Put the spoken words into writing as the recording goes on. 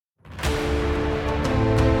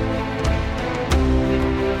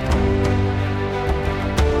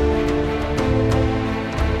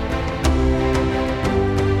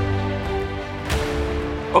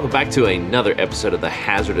Welcome back to another episode of the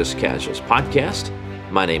Hazardous Casuals podcast.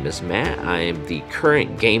 My name is Matt. I am the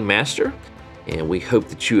current game master, and we hope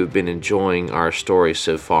that you have been enjoying our story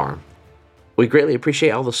so far. We greatly appreciate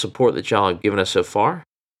all the support that y'all have given us so far.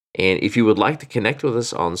 And if you would like to connect with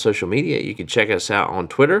us on social media, you can check us out on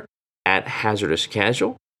Twitter at Hazardous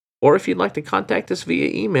Casual. Or if you'd like to contact us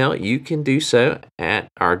via email, you can do so at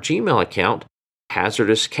our Gmail account,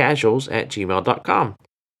 hazardouscasuals@gmail.com.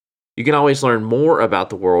 You can always learn more about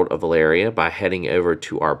the world of Valeria by heading over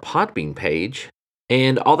to our Podbean page,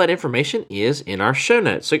 and all that information is in our show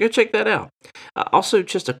notes, so go check that out. Also,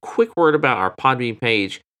 just a quick word about our Podbean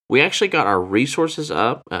page. We actually got our resources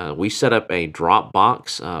up. We set up a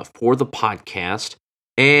Dropbox for the podcast,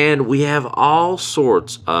 and we have all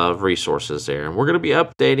sorts of resources there, and we're going to be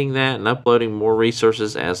updating that and uploading more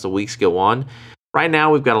resources as the weeks go on. Right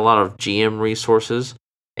now, we've got a lot of GM resources,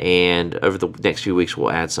 and over the next few weeks, we'll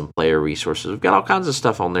add some player resources. We've got all kinds of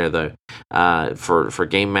stuff on there, though, for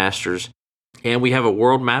Game Masters. And we have a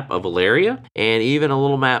world map of Valeria and even a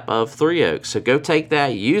little map of Three Oaks. So go take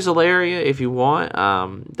that. Use Valeria if you want.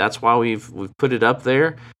 That's why we've put it up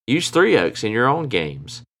there. Use Three Oaks in your own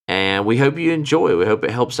games. And we hope you enjoy it. We hope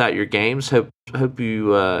it helps out your games. Hope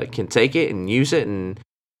you can take it and use it and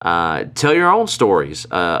tell your own stories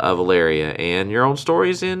of Valeria and your own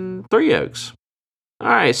stories in Three Oaks. All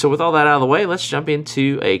right, so with all that out of the way, let's jump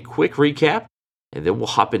into a quick recap, and then we'll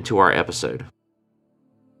hop into our episode.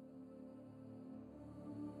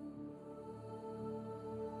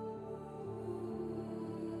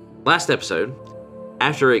 Last episode,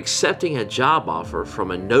 after accepting a job offer from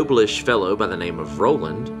a noblish fellow by the name of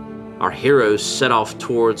Roland, our heroes set off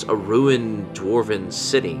towards a ruined dwarven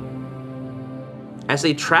city. As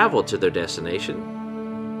they traveled to their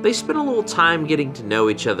destination, they spent a little time getting to know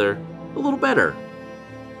each other a little better.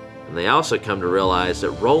 And they also come to realize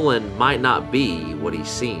that Roland might not be what he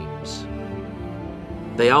seems.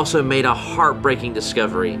 They also made a heartbreaking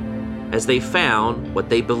discovery as they found what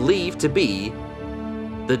they believed to be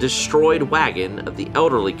the destroyed wagon of the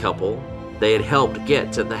elderly couple they had helped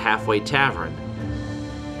get to the halfway tavern.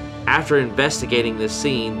 After investigating this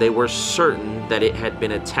scene, they were certain that it had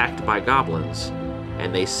been attacked by goblins,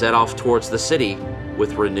 and they set off towards the city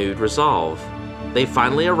with renewed resolve. They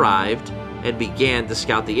finally arrived and began to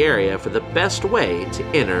scout the area for the best way to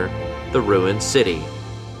enter the ruined city.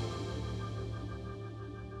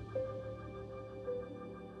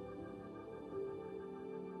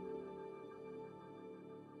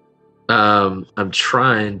 I'm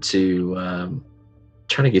trying to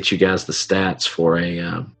get you guys the stats for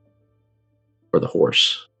the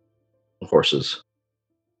horses,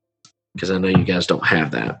 because I know you guys don't have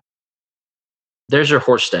that. There's your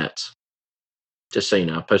horse stats. Just so you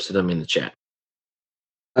know, I posted them in the chat.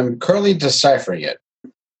 I'm currently deciphering it.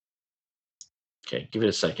 Okay, give it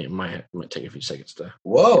a second. It might take a few seconds to.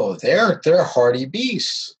 Whoa, they're hardy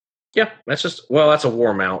beasts. Yeah, that's a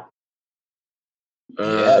war mount.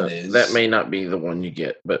 Yeah, it is. That may not be the one you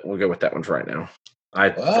get, but we'll go with that one for right now. I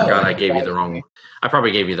forgot I gave you the wrong one. I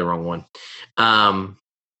probably gave you the wrong one. I'll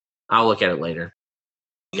look at it later.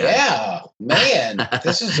 Yeah, man,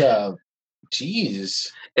 this is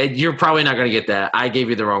jeez. And you're probably not going to get that. I gave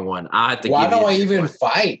you the wrong one. I have to. Why don't I even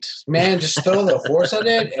fight? Man, just throw the horse on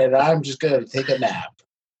it, and I'm just going to take a nap.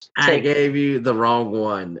 I gave you the wrong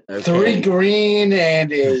one. Okay. 3 green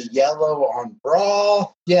and a yellow on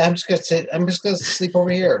Brawl. Yeah, I'm just going to sit. I'm just going to sleep over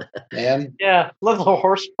here, man. Yeah, let the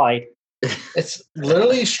horse fight. It's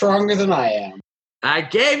literally stronger than I am. I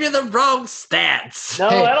gave you the wrong stats. No,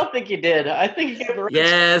 Hey. I don't think you did. I think you gave the right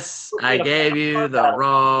Yes, I gave you the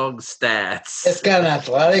wrong stats. It's got an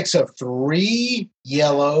athletics of 3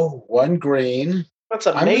 yellow, 1 green. That's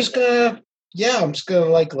amazing. I'm just gonna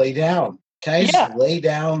like lay down. Can I just lay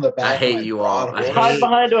down the back? I hate of my you all. broad I horse? Hide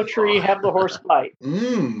behind a tree, have the horse fight. Hate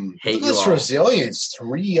Look at you this all. resilience.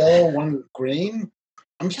 3 yellow, 1 green.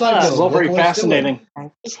 I'm starting Yeah, to it's It's all look very what it's doing.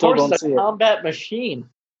 fascinating. This Still horse don't is see a it. combat machine.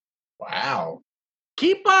 Wow.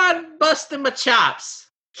 Keep on busting my chops.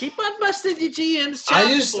 Keep on busting your GM's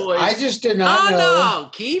chops, boys. I just did not know. No,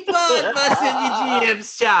 keep on busting your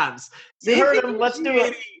GM's chops. You See heard if him. can Let's do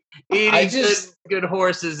get it. Eating good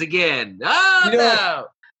horses again. Oh, You know, no.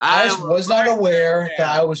 I just was not aware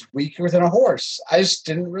that I was weaker than a horse. I just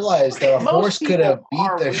didn't realize that a Most horse could have people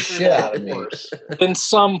are beat the weaker shit than out of a me. horse. Than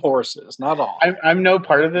some horses, not all. I'm no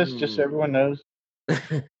part of this, just so everyone knows.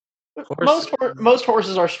 Most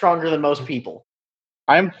horses are stronger than most people.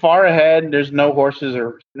 I'm far ahead. There's no horses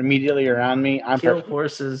immediately around me. I'm Kill perfect.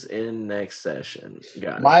 horses in next session.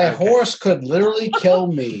 Got it. My Okay. horse could literally kill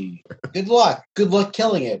me. Good luck. Good luck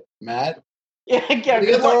killing it, Matt. Yeah, Look good at luck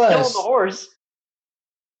the killing rest. the horse.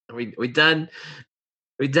 We done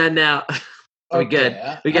We done now. We good.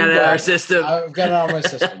 Okay, We got I'm it out of our good. system. I've got it out of my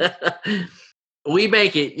system. We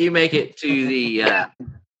make it. You make it to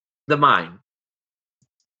the mine.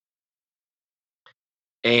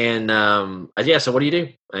 And yeah. So what do you do?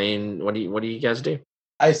 I mean, what do you guys do?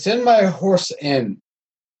 I send my horse in,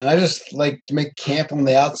 and I just like to make camp on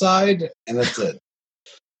the outside, and that's it.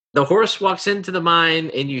 The horse walks into the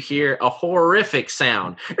mine, and you hear a horrific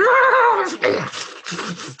sound. Great,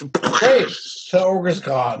 the ogre's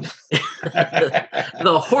gone.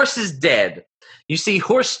 The horse is dead. You see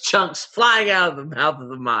horse chunks flying out of the mouth of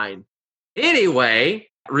the mine. Anyway,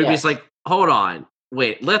 Ruby's like, hold on.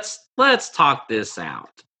 Wait, let's talk this out.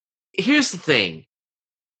 Here's the thing.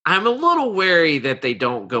 I'm a little wary that they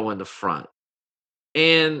don't go in the front.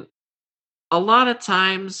 And a lot of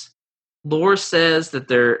times lore says that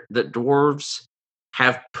that dwarves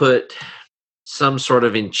have put some sort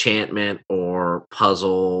of enchantment or puzzle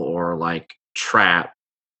or like trap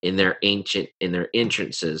in their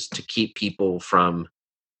entrances to keep people from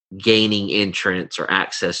gaining entrance or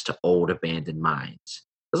access to old abandoned mines.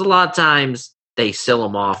 Because a lot of times they sell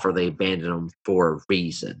them off or they abandon them for a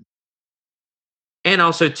reason. And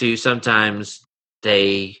also too, sometimes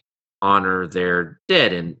they honor their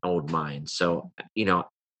dead in old mines. So,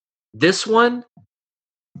 this one,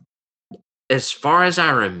 as far as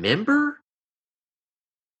I remember,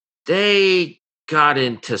 they got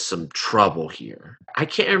into some trouble here. I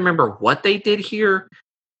can't remember what they did here,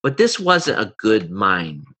 but this wasn't a good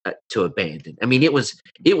mine to abandon. I mean, it was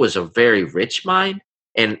a very rich mine,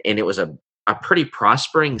 and it was a pretty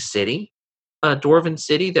prospering city, a dwarven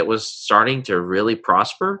city that was starting to really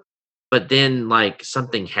prosper. But then, like,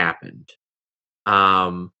 something happened.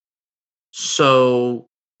 So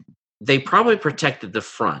they probably protected the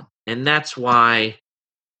front, and that's why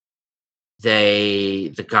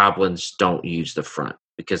the goblins don't use the front,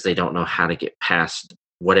 because they don't know how to get past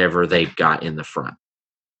whatever they've got in the front.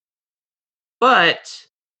 But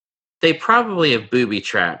they probably have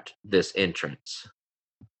booby-trapped this entrance,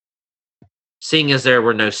 seeing as there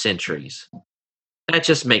were no sentries. That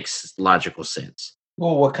just makes logical sense.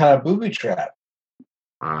 Well, what kind of booby trap?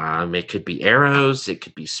 It could be arrows, it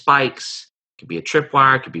could be spikes, it could be a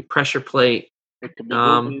tripwire, it could be pressure plate. It could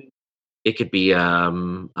be It could be a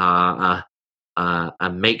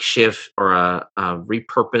makeshift or a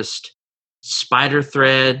repurposed spider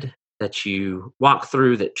thread that you walk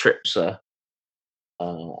through that trips a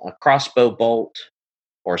crossbow bolt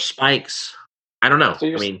or spikes. I don't know.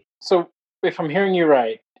 So if I'm hearing you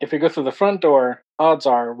right, if we go through the front door, odds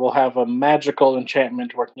are we'll have a magical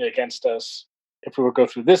enchantment working against us. If we will go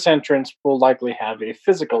through this entrance, we'll likely have a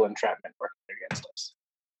physical enchantment working against us.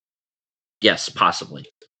 Yes, possibly.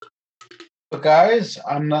 But guys,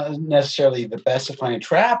 I'm not necessarily the best at finding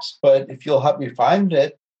traps, but if you'll help me find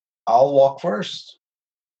it, I'll walk first.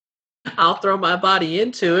 I'll throw my body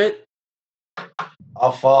into it.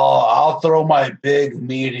 I'll throw my big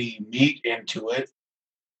meaty meat into it.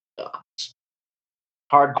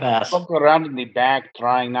 Hard pass. Look around in the back,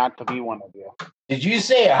 trying not to be one of you. Did you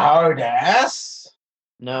say hard ass?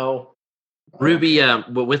 No. Ruby,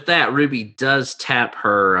 but with that, Ruby does tap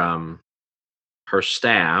her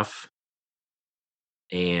staff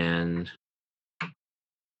and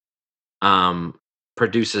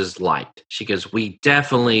produces light. She goes, "We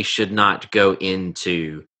definitely should not go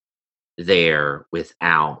into there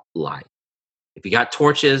without light. If you got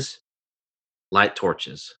torches, light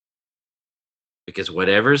torches. Because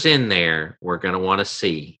whatever's in there, we're going to want to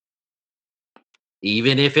see.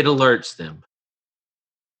 Even if it alerts them.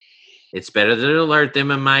 It's better to alert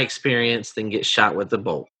them, in my experience, than get shot with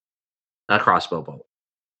a crossbow bolt.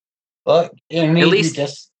 Look, At least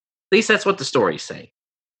that's what the stories say.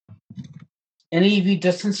 Any of you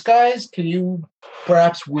distance guys, can you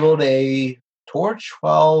perhaps wield a torch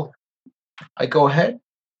while I go ahead?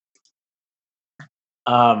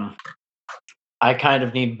 I kind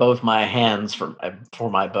of need both my hands for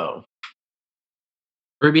my bow.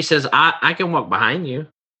 Ruby says, I can walk behind you.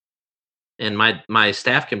 And my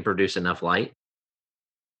staff can produce enough light.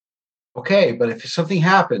 Okay, but if something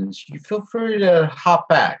happens, you feel free to hop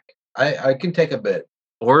back. I can take a bit.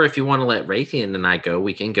 Or if you want to let Raytheon and I go,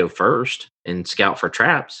 we can go first and scout for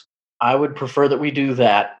traps. I would prefer that we do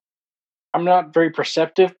that. I'm not very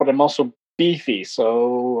perceptive, but I'm also beefy,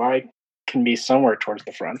 so I can be somewhere towards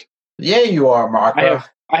the front. Yeah, you are, Marco.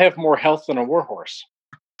 I have more health than a warhorse.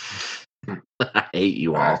 I hate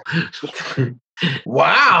you all.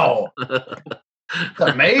 Wow. It's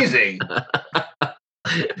amazing.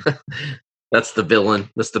 That's the villain.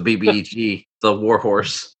 That's the BBG, the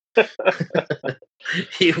warhorse.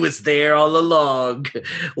 He was there all along,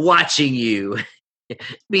 watching you.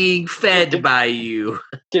 being fed by you.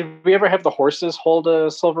 Did we ever have the horses hold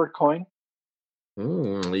a silver coin?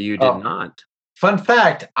 You did Oh. not. Fun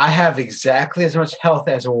fact: I have exactly as much health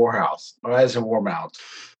as a warhouse or as a war mount,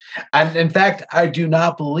 and in fact, I do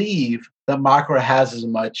not believe that Makra has as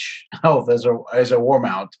much health as a war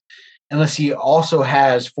mount, unless he also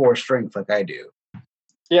has 4 strength like I do.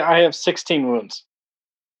 Yeah, I have 16 wounds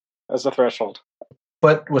as a threshold.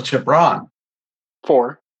 But what's your brawn?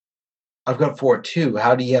 4. I've got 4 too.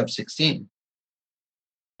 How do you have 16?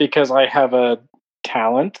 Because I have a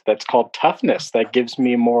talent that's called toughness that gives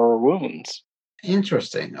me more wounds.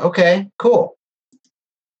 Interesting. Okay, cool.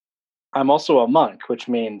 I'm also a monk, which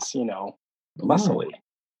means, muscly. Ooh.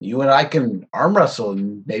 You and I can arm wrestle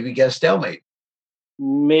and maybe get a stalemate.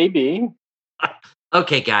 Maybe.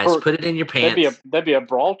 Okay, guys, Or- put it in your pants. That'd be a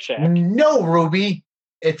brawl check. No, Ruby.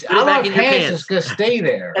 It's Put it out back of in your pants. pants. It's gonna stay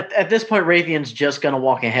there. At this point, Raytheon's just going to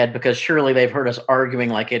walk ahead because surely they've heard us arguing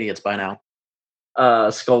like idiots by now.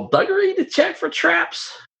 Skullduggery to check for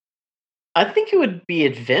traps I think it would be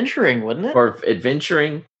adventuring, wouldn't it? or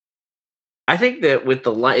adventuring. I think that with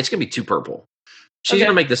the light, it's gonna be 2 purple. She's Okay.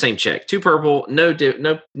 gonna make the same check. 2 purple,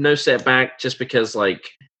 no setback, just because All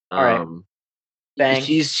right. Bang.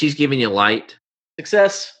 she's giving you light.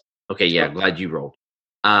 Success. Okay, yeah, glad you rolled.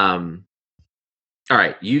 All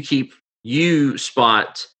right, you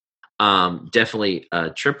spot definitely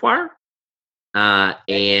a tripwire,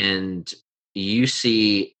 and you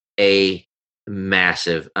see a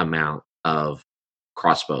massive amount of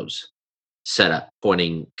crossbows set up,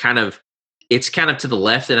 pointing it's kind of to the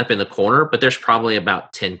left and up in the corner, but there's probably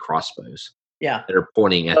about 10 crossbows Yeah. that are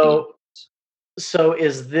pointing at the. So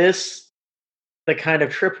is this the kind of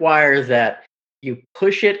tripwire that you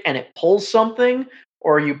push it and it pulls something,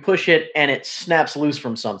 or you push it and it snaps loose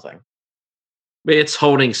from something? It's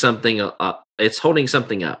holding something up. It's holding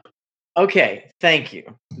something up, Okay, thank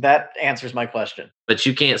you. That answers my question. but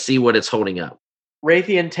you can't see what it's holding up.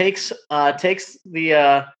 Raytheon takes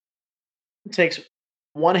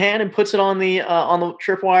one hand and puts it on the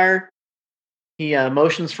tripwire. He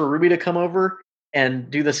motions for Ruby to come over and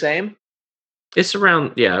do the same. It's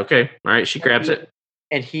around. Yeah. Okay. All right. She grabs it.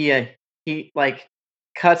 And he like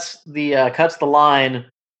cuts the line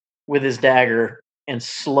with his dagger and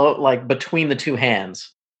between the 2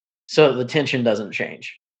 hands, so that the tension doesn't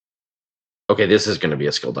change. Okay. This is going to be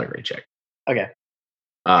a skullduggery check. Okay.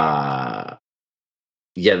 Yeah.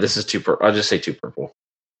 This is 2 purple. I'll just say 2 purple.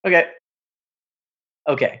 Okay.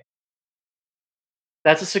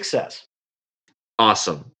 That's a success.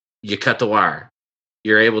 Awesome. You cut the wire.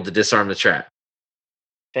 You're able to disarm the trap.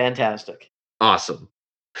 Fantastic. Awesome.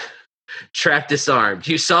 Trap disarmed.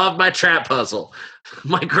 You solved my trap puzzle.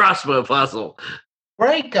 My crossbow puzzle.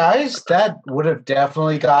 Right, guys. That would have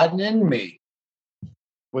definitely gotten in me.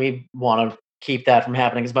 We want to keep that from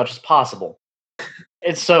happening as much as possible.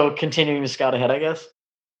 It's so continuing to scout ahead, I guess.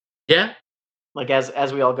 Yeah. Like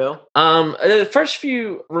as we all go. The first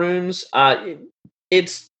few rooms,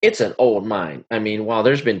 it's an old mine. I mean, while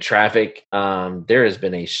there's been traffic, there has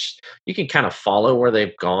been you can kind of follow where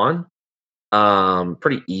they've gone,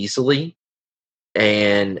 pretty easily.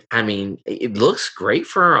 And I mean, it looks great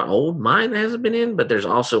for an old mine that hasn't been in, but there's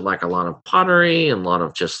also like a lot of pottery and a lot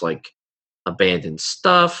of just like abandoned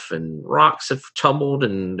stuff, and rocks have tumbled,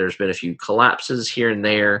 and there's been a few collapses here and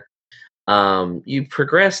there. You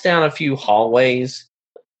progress down a few hallways,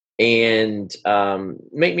 and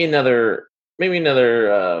make me another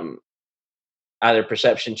either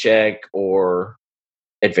perception check or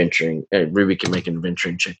adventuring. Ruby can make an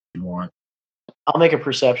adventuring check if you want. I'll make a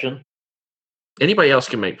perception. Anybody else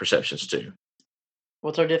can make perceptions too.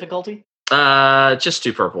 What's our difficulty? Just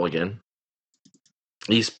 2 purple again.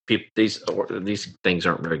 These things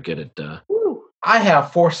aren't very good at. I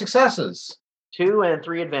have 4 successes. 2 and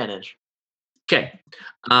 3 advantage. Okay.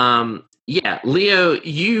 Yeah, Leo,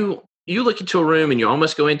 you look into a room and you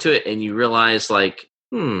almost go into it and you realize like,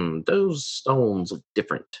 those stones look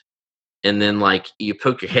different. And then like you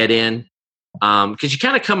poke your head in, because you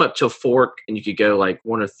kind of come up to a fork and you could go like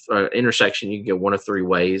intersection. You can go one of 3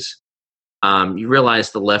 ways. You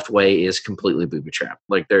realize the left way is completely booby trap.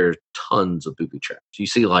 Like there are tons of booby traps. You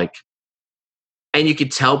see like, and you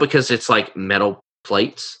could tell because it's like metal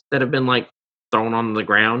plates that have been like thrown on the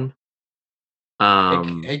ground.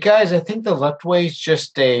 Hey guys, I think the left way is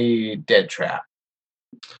just a dead trap.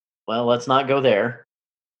 Well, let's not go there.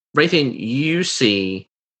 Raytheon, you see,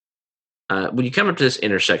 when you come up to this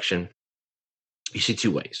intersection, you see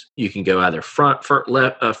 2 ways. You can go either forward,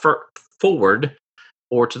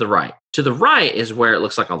 or to the right. To the right is where it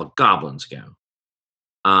looks like all the goblins go.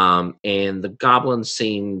 And the goblins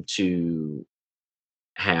seem to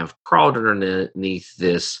have crawled underneath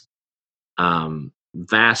this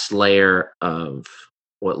vast layer of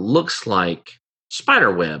what looks like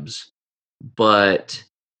spider webs, but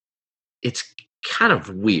it's kind of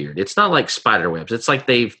weird. It's not like spider webs. It's like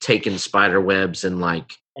they've taken spider webs and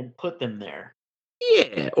and put them there.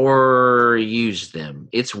 yeah, or used them.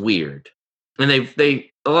 It's weird. And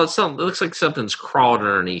it looks like something's crawled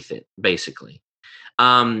underneath it, basically.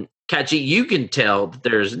 Kachi, you can tell that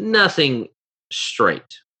there's nothing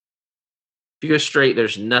straight. If you go straight,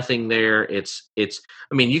 there's nothing there. I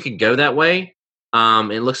mean, you can go that way.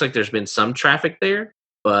 It looks like there's been some traffic there,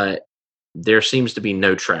 but there seems to be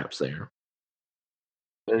no traps there.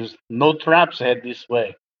 There's no traps ahead this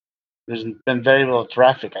way. There's been very little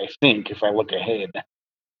traffic, I think, if I look ahead.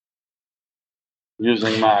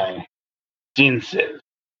 Using my senses.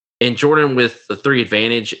 And Jordan, with the 3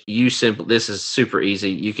 advantage, this is super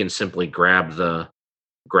easy. You can simply grab the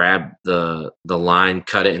line,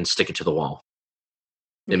 cut it, and stick it to the wall.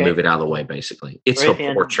 And move it out of the way, basically. It's a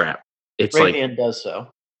poor trap. It's Raytheon does so.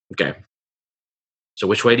 Okay. So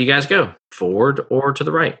which way do you guys go? Forward or to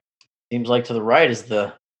the right? Seems like to the right is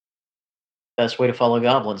the best way to follow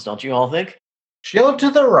goblins, don't you all think? Go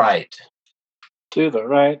to the right. To the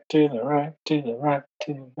right, to the right, to the right,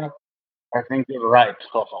 to the right. I think you're right.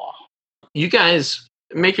 You guys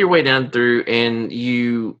make your way down through, and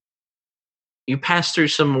you pass through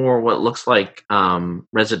some more what looks like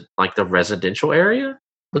like the residential area.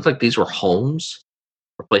 Looks like these were homes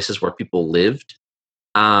or places where people lived.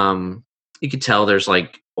 You could tell there's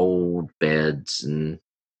like old beds and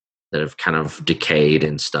that have kind of decayed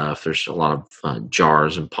and stuff. There's a lot of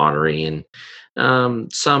jars and pottery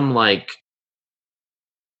and some like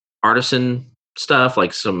artisan stuff,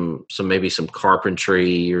 like some maybe some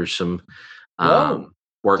carpentry or some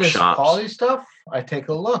workshops. Quality stuff. I take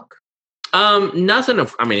a look. Nothing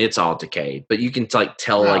of. I mean, it's all decayed, but you can like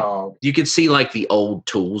tell, like you can see like the old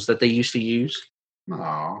tools that they used to use.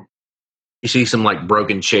 Oh, you see some like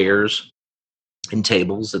broken chairs and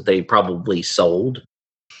tables that they probably sold,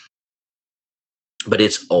 but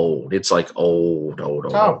it's old. It's like old.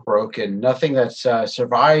 It's all broken. Nothing that's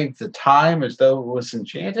survived the time as though it was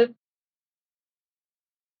enchanted.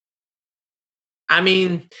 I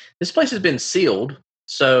mean, this place has been sealed,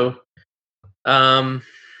 so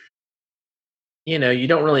you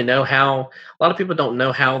don't really know how. A lot of people don't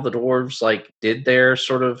know how the dwarves like did their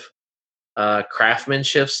sort of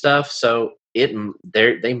craftsmanship stuff. So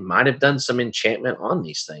they might have done some enchantment on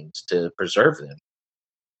these things to preserve them.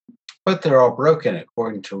 But they're all broken,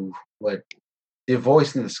 according to what the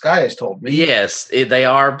voice in the sky has told me. Yes, they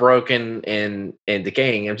are broken and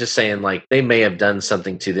decaying. I'm just saying, like, they may have done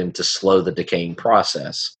something to them to slow the decaying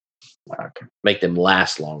process, make them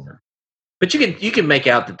last longer. But you can make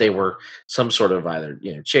out that they were some sort of either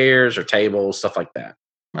chairs or tables, stuff like that.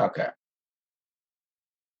 Okay.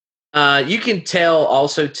 You can tell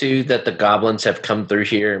also too that the goblins have come through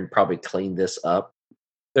here and probably cleaned this up.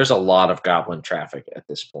 There's a lot of goblin traffic at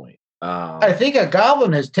this point. I think a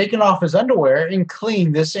goblin has taken off his underwear and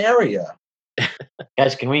cleaned this area.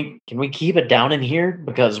 Guys, can we keep it down in here,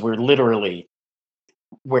 because we're literally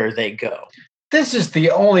where they go. This is the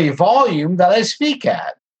only volume that I speak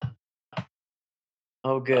at.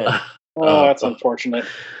 Oh, good. That's unfortunate.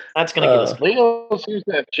 That's going to get us Leo seems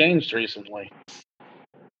to have changed recently.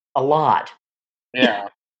 A lot. Yeah.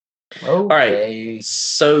 Okay. All right.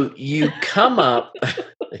 So you come up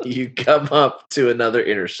to another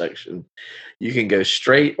intersection. You can go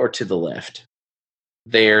straight or to the left.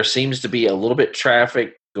 There seems to be a little bit of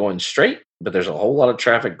traffic going straight, but there's a whole lot of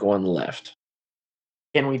traffic going left.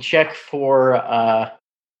 Can we check for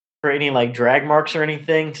any like drag marks or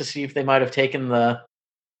anything to see if they might have taken the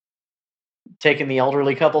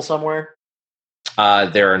elderly couple somewhere?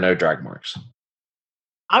 There are no drag marks.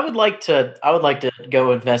 I would like to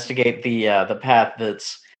go investigate the path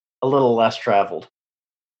that's a little less traveled.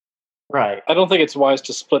 Right. I don't think it's wise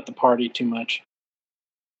to split the party too much.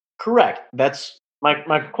 Correct. That's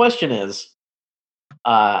my question is,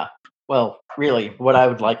 well, really, what I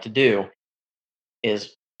would like to do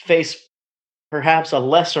is face perhaps a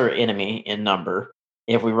lesser enemy in number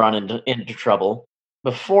if we run into trouble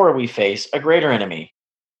before we face a greater enemy.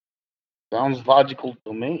 Sounds logical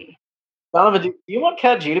to me. Donovan, do you want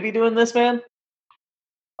Kaji to be doing this, man?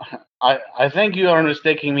 I think you are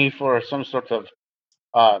mistaking me for some sort of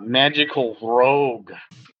magical rogue,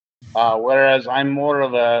 whereas I'm more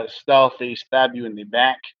of a stealthy, stab you in the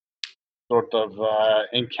back sort of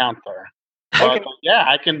encounter. But yeah,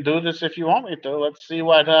 I can do this if you want me to. Let's see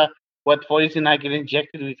what poison I get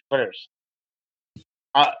injected with first.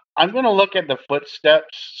 I'm going to look at the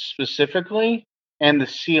footsteps specifically and the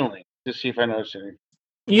ceiling to see if I notice anything.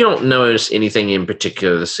 You don't notice anything in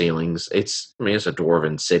particular. The ceilings. It's a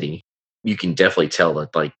dwarven city. You can definitely tell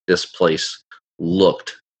that like this place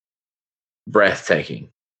looked breathtaking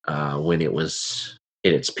when it was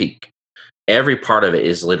in its peak. Every part of it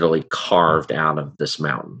is literally carved out of this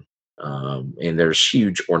mountain, and there's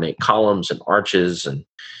huge ornate columns and arches, and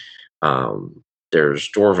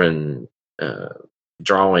there's dwarven uh,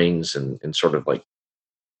 drawings and sort of like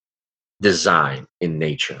design in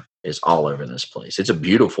nature is all over this place. It's a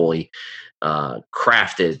beautifully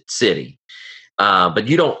crafted city. But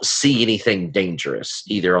you don't see anything dangerous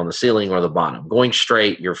either on the ceiling or the bottom. Going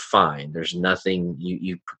straight, you're fine. There's nothing.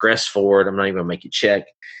 You progress forward. I'm not even gonna make you check.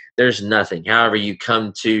 There's nothing. However, you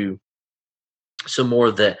come to some more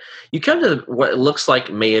of the. You come to what looks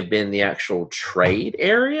like may have been the actual trade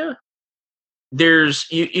area. There's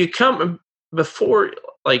you come before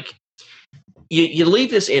like you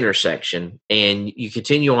leave this intersection and you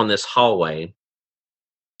continue on this hallway,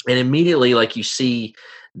 and immediately like you see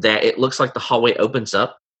that it looks like the hallway opens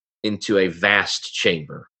up into a vast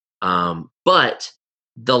chamber, but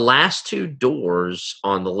the last two doors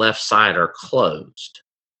on the left side are closed.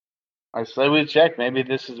 I say we check. Maybe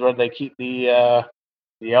this is where they keep the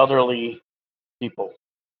elderly people.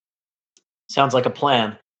 Sounds like a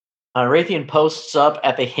plan. Raytheon posts up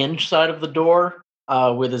at the hinge side of the door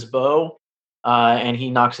with his bow, and he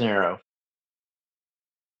knocks an arrow.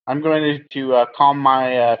 I'm going to calm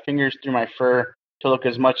my fingers through my fur to look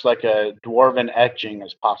as much like a dwarven etching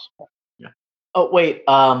as possible. Yeah. Oh wait,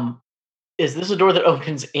 is this a door that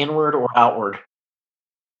opens inward or outward?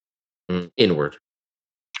 Inward.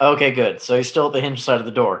 Okay, good. So he's still at the hinge side of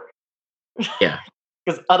the door. Yeah.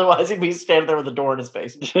 Because otherwise he'd be standing there with the door in his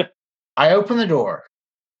face. I open the door.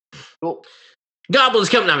 Cool. Goblins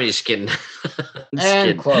coming. I'm just kidding.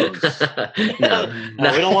 And close. No,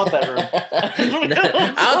 we don't want that room. No,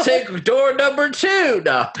 I'll take door number 2.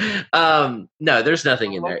 No, there's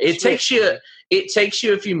nothing in there. It takes you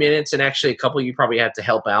a few minutes, and actually a couple you probably have to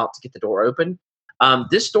help out to get the door open.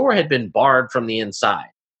 This door had been barred from the inside,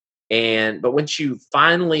 but once you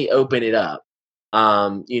finally open it up,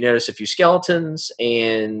 you notice a few skeletons,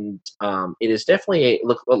 and it is definitely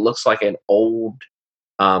what looks like an old,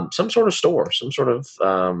 some sort of store, some sort of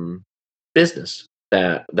business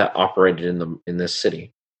that operated in this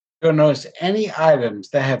city. You don't notice any items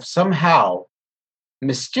that have somehow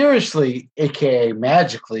mysteriously, aka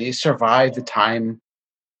magically, survived the test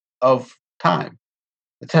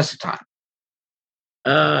of time.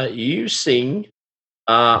 You see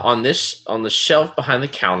on the shelf behind the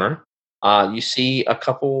counter, you see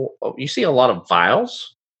a lot of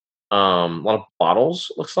vials, a lot of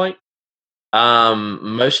bottles, looks like.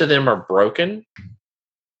 Most of them are broken.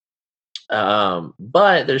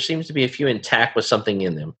 But there seems to be a few intact with something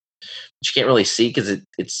in them. But you can't really see because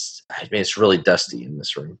it's really dusty in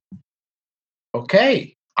this room.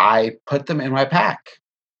 Okay, I put them in my pack.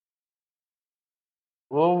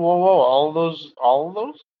 Whoa! All of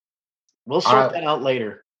those? We'll sort that out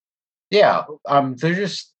later. Yeah,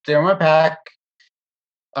 they're in my pack.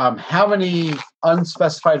 How many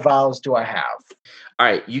unspecified vials do I have? All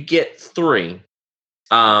right, you get 3.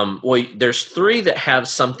 Well, there's 3 that have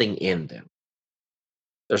something in them.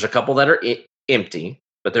 There's a couple that are empty,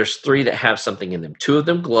 but there's 3 that have something in them. 2 of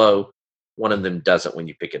them glow, 1 of them doesn't when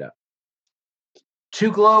you pick it up.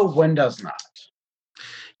 2 glow, 1 does not.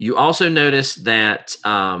 You also notice that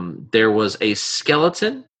there was a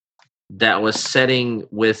skeleton that was sitting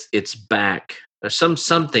with its back, or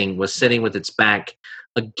something was sitting with its back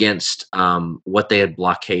against what they had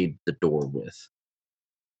blockaded the door with.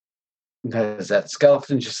 Is that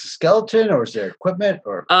skeleton just a skeleton, or is there equipment?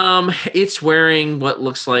 Or it's wearing what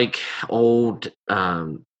looks like old,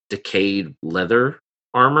 decayed leather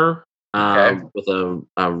armor, with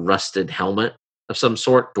a rusted helmet of some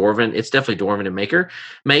sort. Dwarven. It's definitely Dwarven to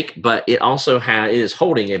make, but it also it is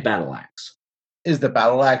holding a battle axe. Is the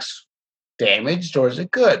battle axe damaged, or is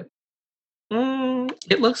it good?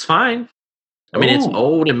 It looks fine. I mean, it's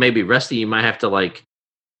old and maybe rusty. You might have to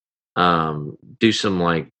do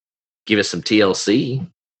some give it some TLC,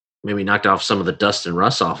 maybe knocked off some of the dust and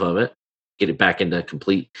rust off of it, get it back into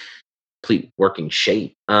complete working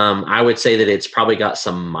shape. I would say that it's probably got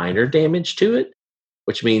some minor damage to it,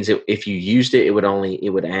 which means if you used it, it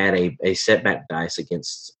would add a setback dice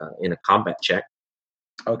against in a combat check.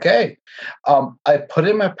 Okay, I put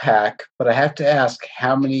in my pack, but I have to ask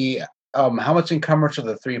how much encumbrance are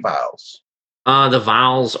the 3 vials? The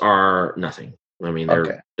vials are nothing. I mean,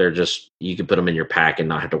 they're just, you can put them in your pack and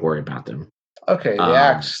not have to worry about them. Okay, the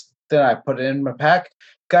axe, then I put it in my pack.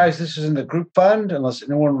 Guys, this is in the group fund, unless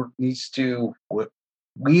anyone needs to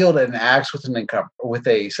wield an axe with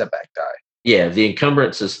a setback die. Yeah, the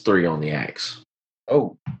encumbrance is 3 on the axe.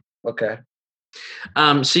 Oh, okay.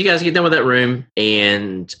 So you guys get done with that room,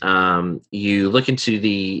 and you look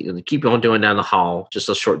into keep on doing down the hall just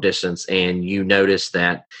a short distance, and you notice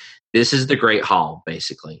that this is the Great Hall,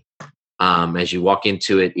 basically. As you walk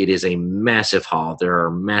into it, it is a massive hall. There are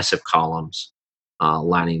massive columns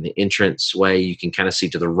lining the entrance way. You can kind of see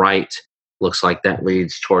to the right. Looks like that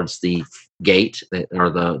leads towards the gate or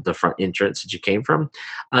the front entrance that you came from.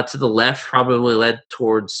 To the left, probably led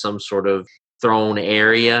towards some sort of throne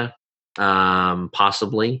area,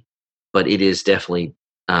 possibly, but it is definitely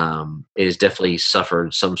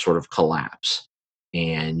suffered some sort of collapse,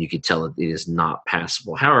 and you can tell that it is not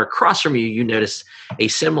passable. However, across from you, you notice a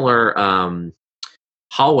similar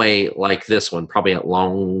hallway like this one, probably at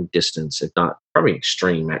long distance, if not probably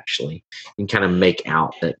extreme. Actually, you can kind of make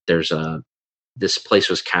out that this place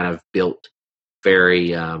was kind of built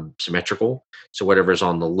very symmetrical. So whatever's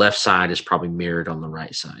on the left side is probably mirrored on the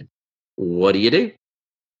right side. What do you do?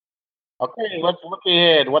 Okay, let's look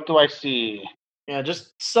ahead. What do I see? Yeah,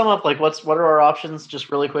 just sum up like what are our options,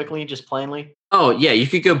 just really quickly, just plainly. Oh yeah, you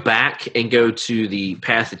could go back and go to the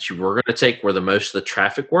path that you were going to take, where the most of the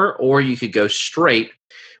traffic were, or you could go straight,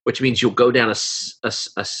 which means you'll go down a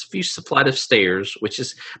few flight of stairs. Which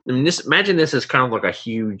is, I mean, imagine this is kind of like a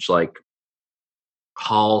huge like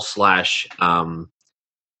hall slash I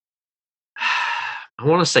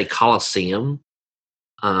want to say Coliseum.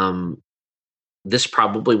 This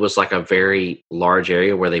probably was like a very large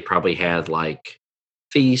area where they probably had like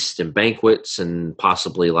feasts and banquets, and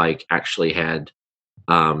possibly like actually had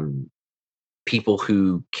people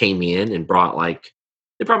who came in and brought like,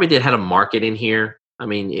 they probably did had a market in here. I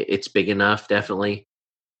mean, it's big enough, definitely.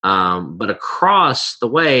 But across the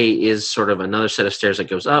way is sort of another set of stairs that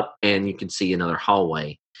goes up, and you can see another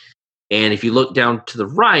hallway. And if you look down to the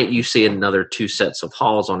right, you see another 2 sets of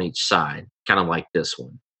halls on each side, kind of like this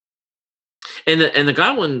one. And the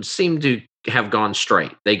goblins seem to have gone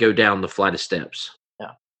straight. They go down the flight of steps.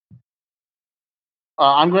 Yeah.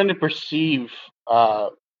 I'm going to perceive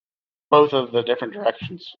both of the different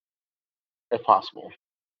directions, if possible.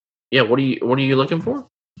 Yeah. What are you looking for?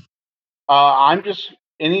 I'm just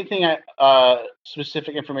anything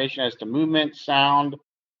specific information as to movement, sound,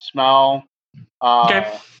 smell,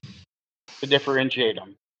 Okay. to differentiate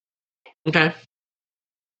them. Okay.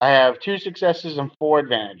 I have 2 successes and 4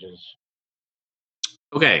 advantages.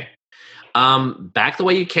 Okay. Back the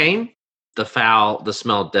way you came, the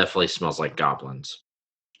smell definitely smells like goblins.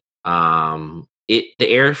 The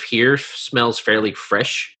air here smells fairly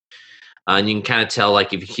fresh, and you can kind of tell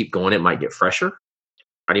like if you keep going, it might get fresher.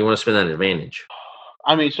 How do you want to spend that advantage?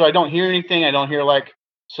 I mean, so I don't hear anything. I don't hear like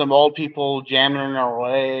some old people jamming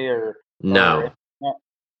away or No,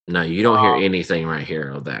 you don't hear anything right here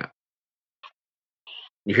of that.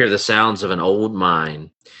 You hear the sounds of an old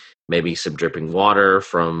mine, maybe some dripping water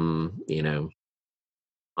from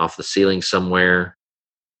off the ceiling somewhere.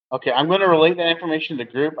 Okay, I'm going to relate that information to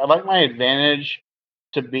the group. I'd like my advantage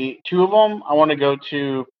to be 2 of them. I want to go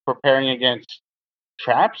to preparing against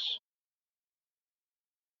traps.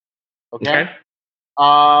 Okay.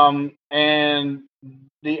 And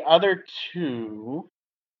the other 2,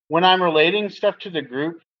 when I'm relating stuff to the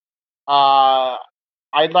group,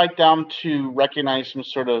 I'd like them to recognize some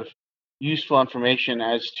sort of useful information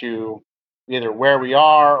as to either where we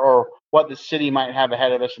are or what the city might have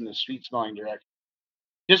ahead of us in the sweet-smelling direction.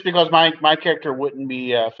 Just because my character wouldn't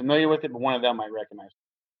be familiar with it, but one of them might recognize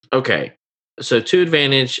it. Okay. So 2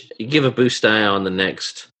 advantage, you give a boost die on the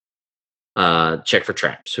next check for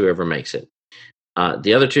traps, whoever makes it.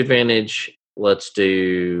 The other 2 advantage, let's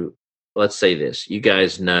say this. You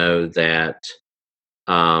guys know that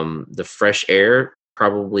the fresh air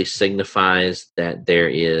probably signifies that there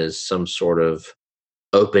is some sort of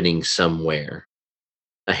opening somewhere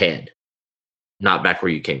ahead, not back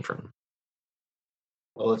where you came from.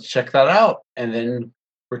 Well, let's check that out and then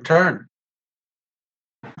return.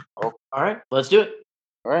 All right, let's do it.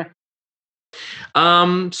 All right.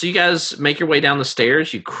 So you guys make your way down the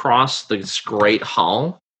stairs. You cross this great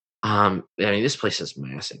hall. I mean, this place is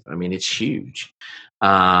massive. I mean, it's huge.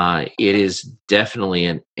 It is definitely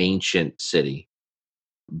an ancient city,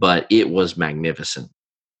 but it was magnificent.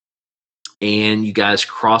 And you guys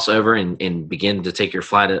cross over and begin to take your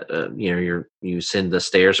flight. You send the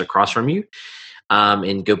stairs across from you,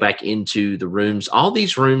 and go back into the rooms. All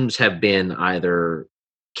these rooms have been either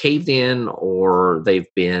caved in or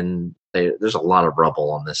there's a lot of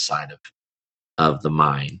rubble on this side of the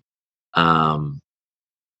mine.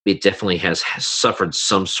 It definitely has suffered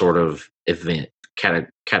some sort of event,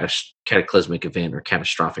 cataclysmic event or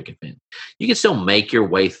catastrophic event. You can still make your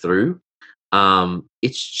way through,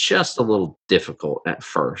 It's just a little difficult at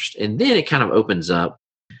first, and then it kind of opens up,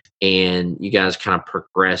 and you guys kind of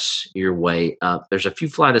progress your way up. There's a few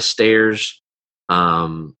flight of stairs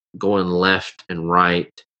going left and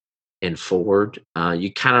right and forward.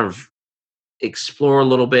 You kind of explore a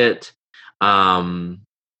little bit. Um,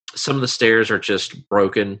 some of the stairs are just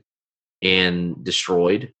broken and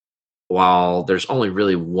destroyed, while there's only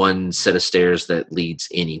really one set of stairs that leads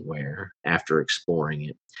anywhere after exploring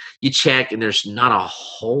it. You check, and there's not a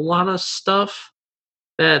whole lot of stuff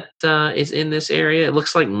that is in this area. It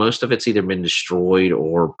looks like most of it's either been destroyed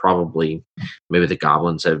or probably maybe the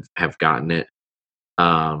goblins have gotten it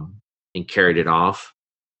and carried it off.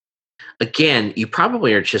 Again, you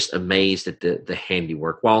probably are just amazed at the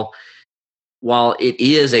handiwork. While it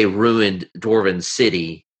is a ruined dwarven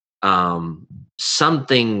city,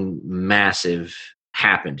 something massive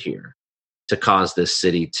happened here to cause this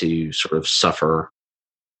city to sort of suffer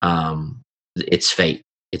its fate,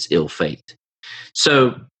 its ill fate.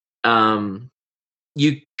 So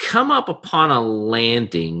you come up upon a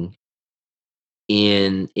landing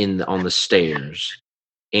on the stairs,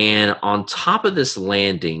 and on top of this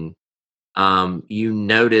landing, you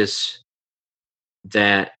notice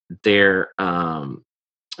that there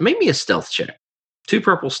make me a stealth check. 2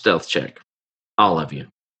 purple stealth check, all of you.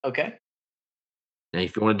 Okay. Now,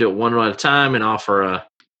 if you want to do it one at a time and offer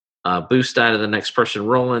a boost die to the next person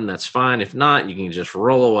rolling, that's fine. If not, you can just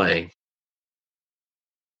roll away.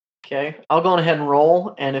 Okay. I'll go on ahead and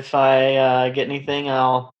roll, and if I get anything,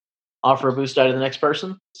 I'll offer a boost die to the next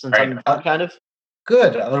person, since Right. I'm kind of.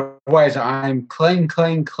 Good. Otherwise, I'm clang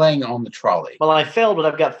on the trolley. Well, I failed, but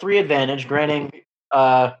I've got 3 advantage, granting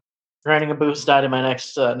a boost die to my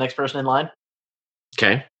next person in line.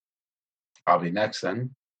 Okay. I'll be next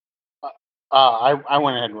then. I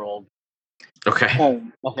went ahead and rolled. Okay.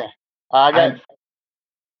 Okay. I got.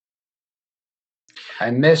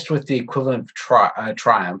 I missed with the equivalent of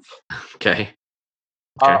triumph. Okay.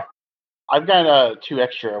 I've got 2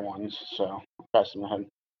 extra ones, so I'll pass them ahead.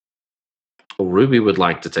 Well, Ruby would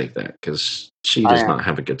like to take that because she does not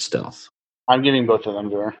have a good stealth. I'm giving both of them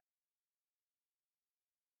to her.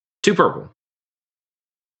 2 purple.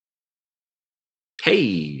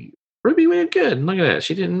 Hey, Ruby went good. Look at that.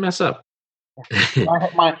 She didn't mess up.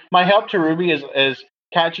 my help to Ruby is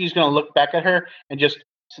Catchy's going to look back at her and just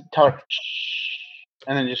tell her, shh,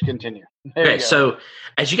 and then just continue. Okay, so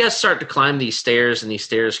as you guys start to climb these stairs, and these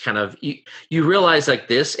stairs kind of, you realize like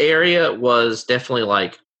this area was definitely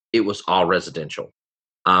like, it was all residential.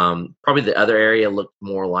 Probably the other area looked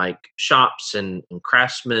more like shops and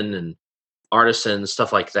craftsmen and artisans,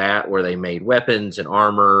 stuff like that, where they made weapons and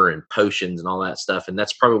armor and potions and all that stuff. And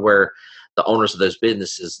that's probably where the owners of those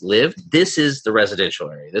businesses lived. This is the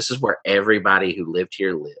residential area. This is where everybody who lived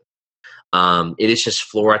here lived. It is just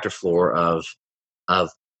floor after floor of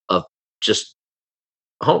just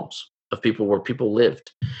homes of people where people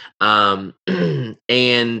lived. And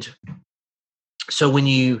so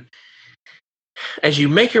as you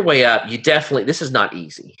make your way up, this is not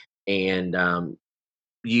easy. And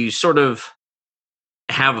you sort of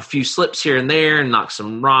have a few slips here and there and knock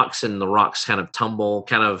some rocks, and the rocks kind of tumble,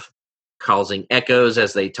 kind of causing echoes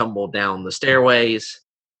as they tumble down the stairways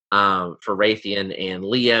for Raytheon and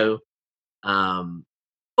Leo.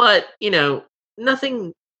 But,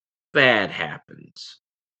 nothing bad happens.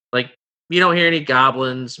 Like, you don't hear any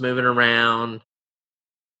goblins moving around.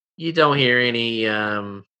 You don't hear any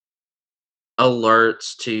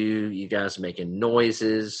alerts to you guys making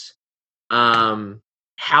noises.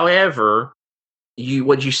 However,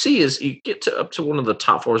 what you see is you get up to one of the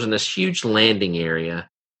top floors in this huge landing area.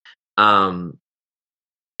 And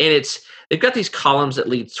they've got these columns that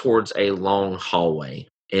lead towards a long hallway.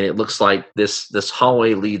 And it looks like this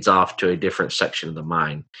hallway leads off to a different section of the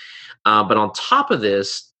mine. But on top of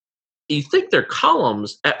this, you think they're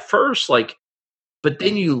columns at first, but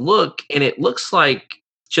then you look, and it looks like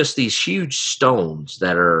just these huge stones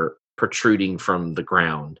that are protruding from the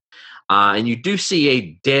ground. And you do see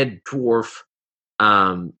a dead dwarf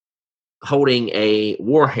holding a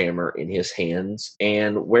warhammer in his hands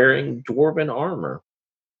and wearing dwarven armor.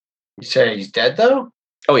 You say he's dead, though?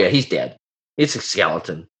 Oh, yeah, he's dead. It's a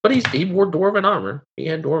skeleton. But he wore dwarven armor. He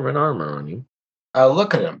had dwarven armor on him. I'll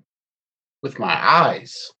look at him with my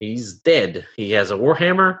eyes. He's dead. He has a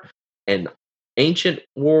warhammer and ancient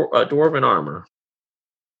dwarven armor.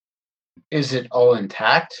 Is it all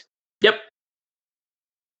intact? Yep.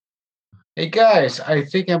 Hey guys, I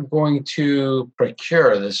think I'm going to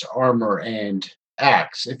procure this armor and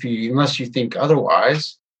axe, unless you think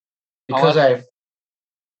otherwise, because I've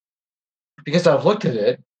looked at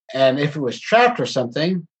it, and if it was trapped or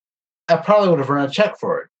something, I probably would have run a check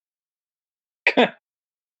for it.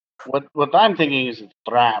 What I'm thinking is it's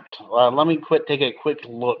trapped. Let me take a quick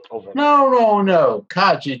look over there. No.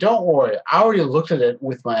 Kaji, don't worry. I already looked at it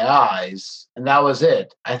with my eyes, and that was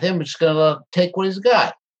it. I think I'm just going to take what he's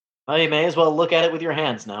got. Well, you may as well look at it with your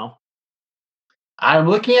hands now. I'm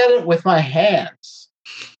looking at it with my hands.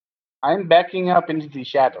 I'm backing up into the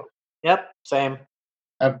shadow. Yep, same.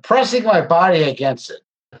 I'm pressing my body against it.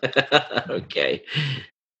 Okay.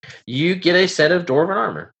 You get a set of dwarven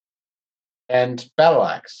armor. And battle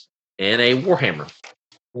axe. And a warhammer.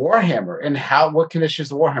 Warhammer. And what condition is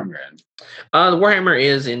the Warhammer in? The warhammer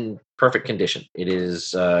is in perfect condition. It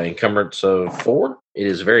is encumbrance of 4. It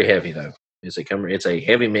is very heavy, though. It's a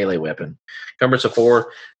heavy melee weapon. Encumbrance of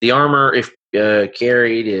 4. The armor, if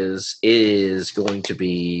carried, is going to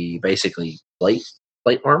be basically plate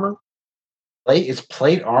armor. It's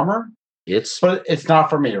plate armor? But it's not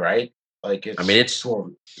for me, right? Like it's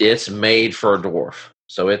made for a dwarf,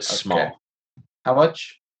 so it's small. How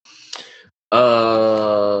much?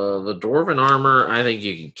 The dwarven armor, I think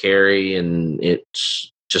you can carry, and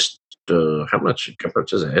it's just how much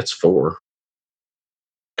encumbrance is it? It's 4.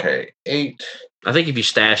 Okay, 8. I think if you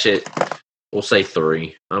stash it, we'll say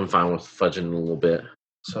 3. I'm fine with fudging a little bit.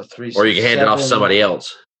 So 3. Or you can hand it off to somebody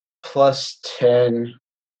else. Plus 10.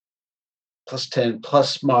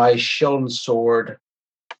 Plus my shield and sword.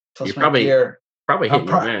 Plus my gear. Probably hitting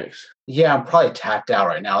your max. Yeah, I'm probably tapped out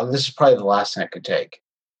right now. This is probably the last thing I could take.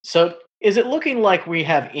 So, is it looking like we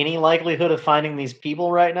have any likelihood of finding these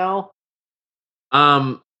people right now?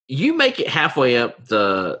 You make it halfway up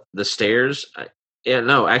the stairs. Yeah,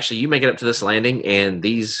 no, actually, you make it up to this landing, and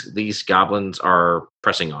these goblins are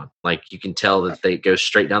pressing on. Like, you can tell that they go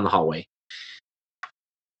straight down the hallway.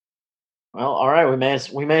 Well, all right, we may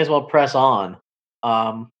as well press on.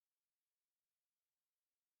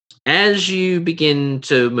 As you begin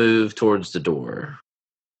to move towards the door,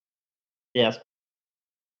 yes,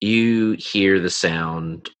 you hear the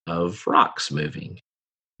sound of rocks moving.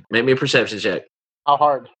 Make me a perception check. How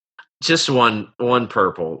hard? Just one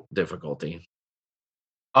purple difficulty.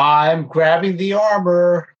 I'm grabbing the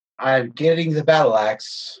armor. I'm getting the battle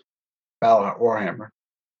axe. Warhammer.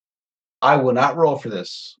 I will not roll for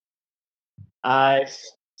this. I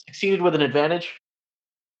succeeded with an advantage.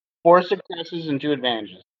 4 successes and 2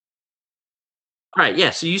 advantages. All right,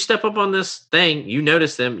 yeah. So you step up on this thing. You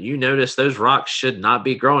notice them. You notice those rocks should not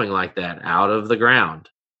be growing like that out of the ground.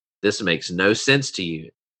 This makes no sense to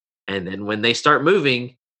you. And then when they start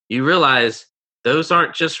moving, you realize those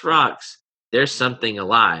aren't just rocks. There's something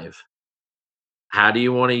alive. How do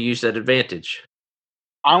you want to use that advantage?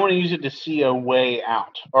 I want to use it to see a way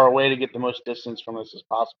out, or a way to get the most distance from this as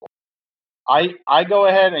possible. I go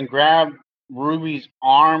ahead and grab Ruby's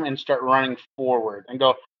arm and start running forward and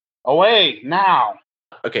go, away now.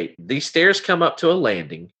 Okay, these stairs come up to a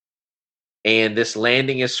landing, and this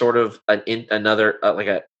landing is sort of another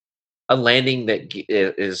a landing that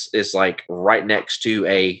is like right next to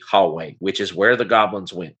a hallway, which is where the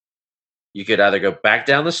goblins went. You could either go back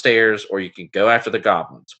down the stairs, or you can go after the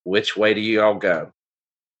goblins. Which way do you all go?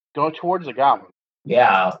 Go towards the goblin.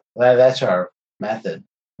 Yeah, that's our method.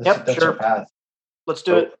 That's sure. our path. Let's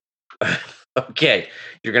do it. Okay,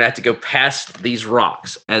 you're going to have to go past these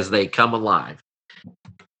rocks as they come alive.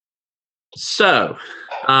 So,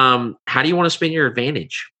 how do you want to spend your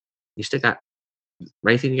advantage? You still got,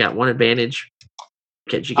 Rathan, you got 1 advantage.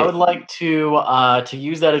 I would like to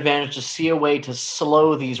use that advantage to see a way to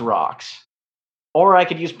slow these rocks. Or I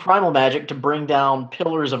could use primal magic to bring down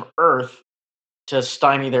pillars of earth to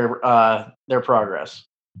stymie their progress.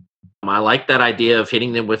 I like that idea of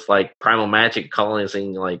hitting them with like primal magic,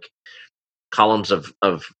 colonizing like columns of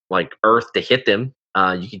like earth to hit them.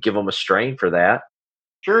 You could give them a strain for that.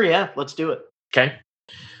 Sure, yeah, let's do it. Okay.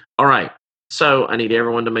 All right. So I need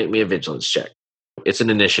everyone to make me a vigilance check. It's an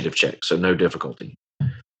initiative check, so no difficulty.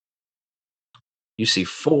 You see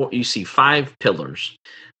 5 pillars.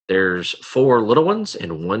 There's 4 little ones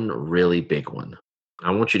and 1 really big one.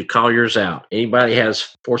 I want you to call yours out. Anybody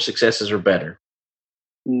has 4 successes or better?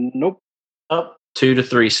 Nope. Up. 2 to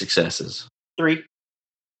 3 successes. 3.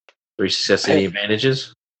 3 successes. Any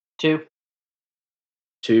advantages? 2.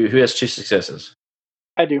 2. Who has 2 successes?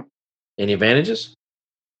 I do. Any advantages?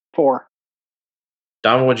 4.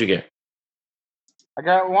 Donald, what'd you get? I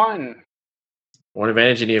got 1. 1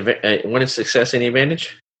 advantage. 1 success. Any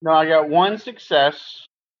advantage? No, I got 1 success,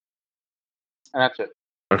 and that's it.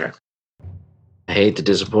 Okay. I hate to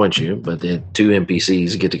disappoint you, but the 2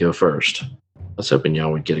 NPCs get to go first. I was hoping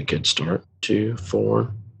y'all would get a good start. 2,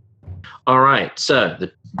 4. All right. So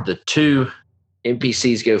the 2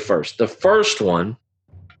 NPCs go first. The first one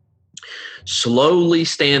slowly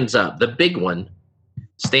stands up. The big one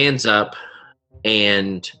stands up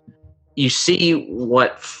and you see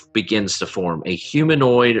what begins to form a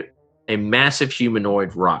massive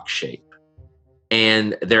humanoid rock shape.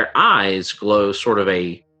 And their eyes glow sort of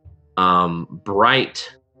a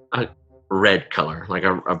bright red color, like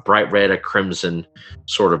a bright red, a crimson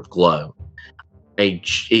sort of glow.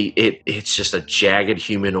 It's just a jagged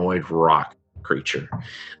humanoid rock creature.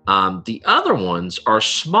 The other ones are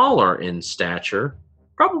smaller in stature,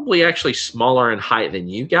 probably actually smaller in height than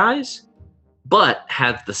you guys, but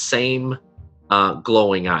have the same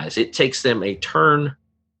glowing eyes. It takes them a turn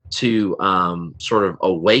to sort of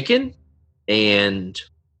awaken, and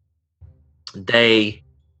they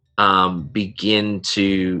begin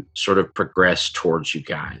to sort of progress towards you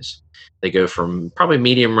guys. They go from probably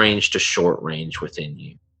medium range to short range within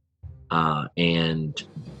you. And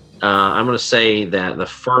I'm going to say that the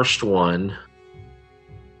first one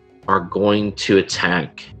are going to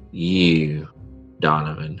attack you,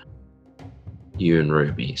 Donovan. You and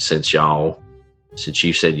Ruby, since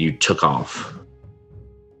you said you took off.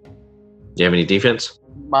 Do you have any defense?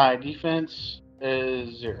 My defense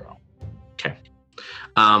is 0. Okay.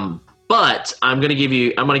 But I'm going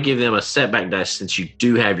to give them a setback dice since you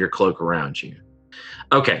do have your cloak around you.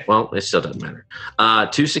 Okay, well, it still doesn't matter.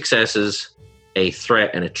 2 successes, a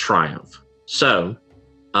threat, and a triumph. So,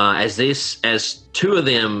 as two of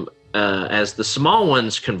them, as the small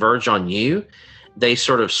ones converge on you, they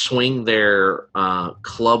sort of swing their rock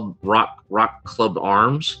clubbed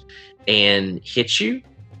arms and hit you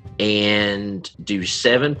and do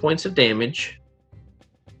 7 points of damage.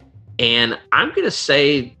 And I'm going to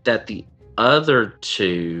say that the other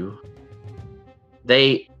 2,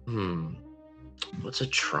 what's a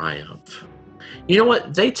triumph? You know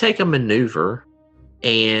what? They take a maneuver,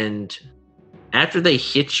 and after they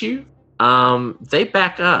hit you, they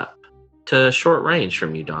back up to short range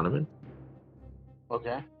from you, Donovan.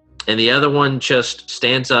 Okay. And the other one just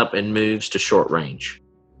stands up and moves to short range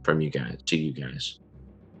from you guys.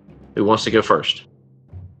 Who wants to go first?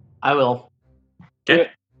 I will. Okay.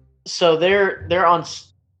 So they're on.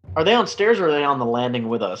 Are they on stairs or are they on the landing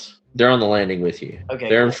with us? They're on the landing with you. Okay.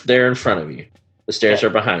 They're in front of you. The stairs are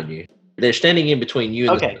behind you. They're standing in between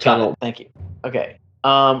you and the tunnel. Got it. Thank you. Okay.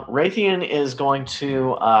 Raytheon is going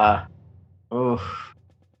to.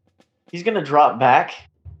 He's going to drop back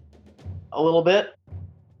a little bit.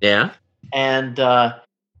 Yeah. And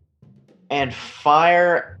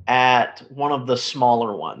fire at one of the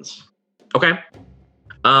smaller ones. Okay.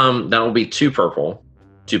 That will be 2 purple,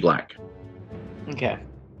 2 black. Okay.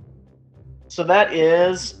 So that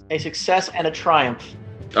is a success and a triumph.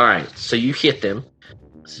 All right. So you hit them.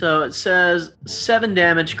 So it says 7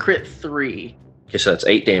 damage, crit 3. Okay, so that's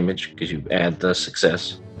 8 damage because you add the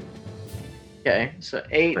success. Okay, so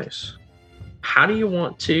 8. Nice. How do you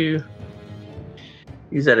want to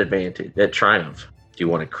use that advantage, that triumph? Do you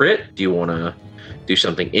want to crit? Do you want to do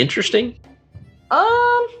something interesting?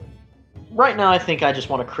 Right now I think I just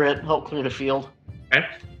want to crit, help clear the field. Okay.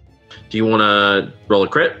 Do you want to roll a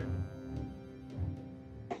crit?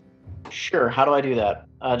 Sure. How do I do that?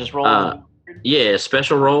 Just roll. Yeah,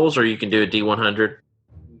 special rolls, or you can do a D100.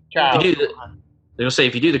 Child. They're gonna say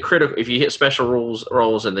if you do the critical, if you hit special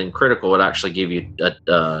rolls and then critical, it actually give you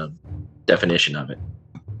a definition of it.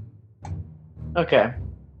 Okay.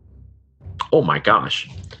 Oh my gosh.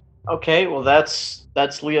 Okay. Well, that's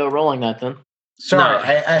Leo rolling that then. Sorry, No.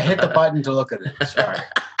 I hit the button to look at it. Sorry.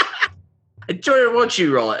 Jordan, won't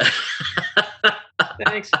you roll it?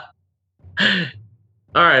 Thanks.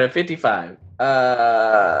 All right, a 55.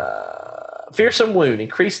 Fearsome wound.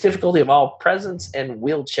 Increased difficulty of all presence and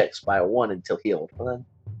will checks by 1 until healed. Well,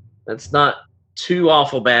 that's not too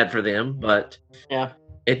awful bad for them, but Yeah.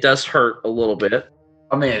 it does hurt a little bit.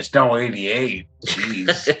 I mean, it's no 88.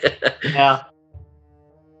 Jeez. Yeah.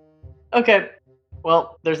 Okay.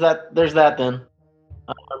 Well, there's that then.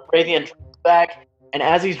 Raytheon drops back, and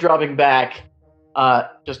as he's dropping back,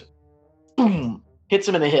 just boom, hits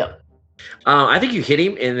him in the hip. I think you hit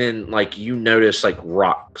him, and then you notice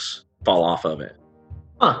rocks fall off of it,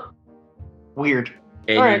 Huh. Weird.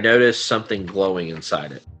 and All you right. notice something glowing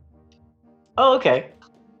inside it. Oh, okay.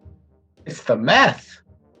 It's the meth.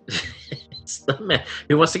 It's the man.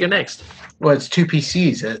 Who wants to go next? Well, it's 2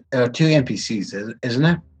 PCs, 2 NPCs, isn't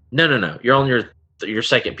it? No. You're on your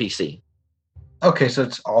second PC. Okay, so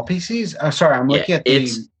it's all PCs. I'm sorry, I'm looking at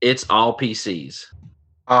the. It's all PCs.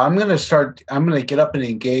 I'm gonna get up and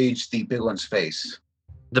engage the big one's face.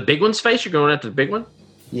 The big one's face. You're going after the big one.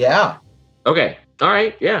 Yeah. Okay. All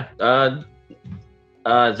right. Yeah. That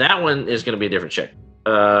one is going to be a different check.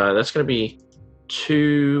 That's going to be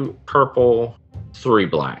 2 purple, 3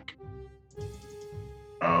 black.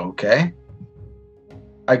 Okay.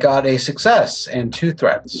 I got a success and 2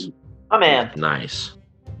 threats. Oh man, Nice.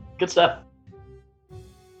 good stuff.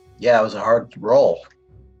 Yeah, it was a hard roll.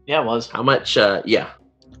 Yeah, it was. How much? How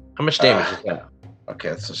much damage is that? Okay,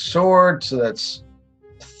 it's a sword, so that's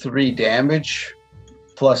 3 damage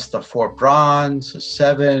plus the 4 bronze, so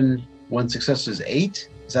 7. 1 success is 8.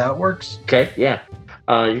 Is that how it works? Okay, yeah.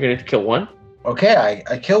 You're gonna have to kill one. Okay,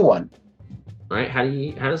 I kill one. All right. How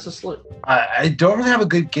does this look? I don't really have a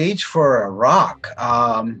good gauge for a rock.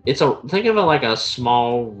 Think of it like a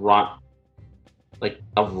small rock, like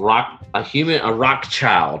a rock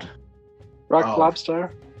child. Rock Oh.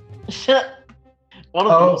 Lobster. One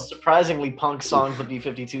of the Oh. most surprisingly punk songs the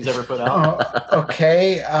B-52s ever put out.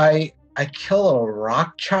 Okay, I kill a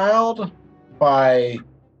rock child by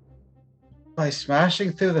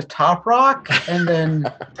smashing through the top rock, and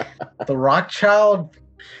then the rock child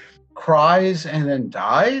cries and then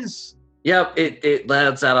dies. Yep. It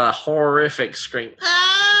lets out a horrific scream.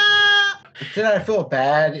 Then I feel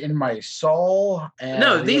bad in my soul. And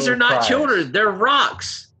No, these Leo are not cries. children. They're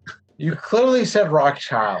rocks. You clearly said rock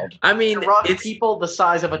child. I mean, They're rock it's people the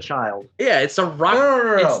size of a child. it's a rock.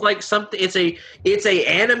 No. It's like something. It's a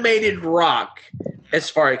animated rock. As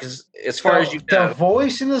far as you The know.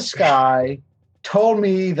 voice in the sky told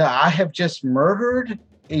me that I have just murdered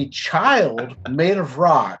a child made of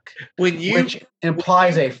rock, which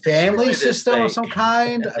implies a family destroy this system thing. of some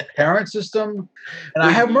kind, a parent system, and I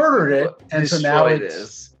have murdered it. And so now Destroy it's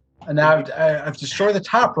this. and now I've destroyed the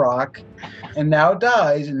top rock, and now it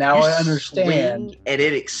dies, and now You I understand. swing and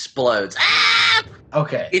it explodes. Ah!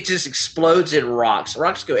 Okay, It just explodes in rocks.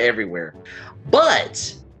 Rocks go everywhere.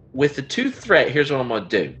 But with the 2 threat, here's what I'm going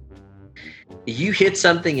to do. You hit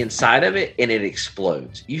something inside of it and it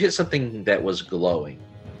explodes. You hit something that was glowing.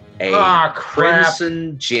 A Ah, crap.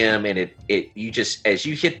 crimson gem, and as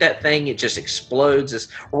you hit that thing, it just explodes. As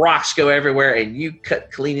rocks go everywhere, and you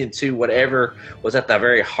cut clean into whatever was at the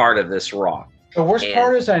very heart of this rock. The worst And-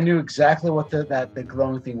 part is I knew exactly what the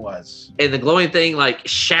glowing thing was. And the glowing thing like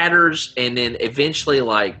shatters, and then eventually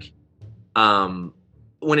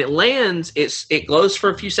when it lands, it glows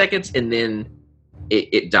for a few seconds, and then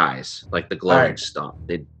it dies. Like the glowing Alright. stop.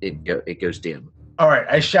 It goes dim. All right,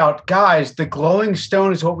 I shout, guys, the glowing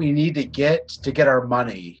stone is what we need to get our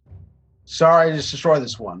money. Sorry, I just destroyed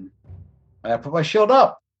this one. And I put my shield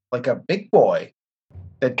up like a big boy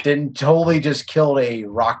that didn't totally just killed a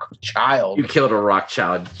rock child. You killed a rock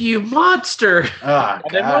child. You monster! Ah,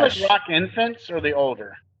 Are they more like gosh. rock infants or the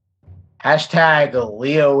older? Hashtag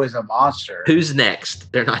Leo is a monster. Who's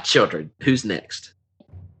next? They're not children. Who's next?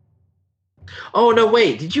 Oh no!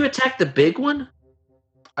 Wait, did you attack the big one?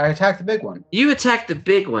 I attacked the big one. You attacked the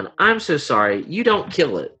big one. I'm so sorry. You don't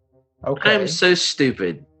kill it. Okay. I'm so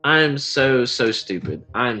stupid. I'm so stupid.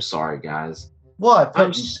 I'm sorry, guys. Well,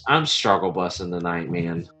 I'm struggle busing tonight,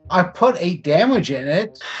 man. I put 8 damage in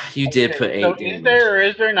it. You did put 8 So damage. is there or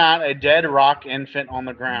is there not a dead rock infant on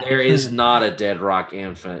the ground? There is not a dead rock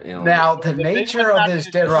infant. In Now, the The big nature one's of not this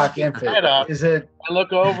just dead rock head infant up. is it I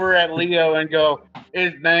look over at Leo and go,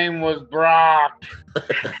 his name was Brock.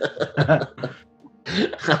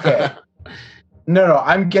 Okay. No,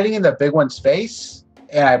 I'm getting in the big one's face,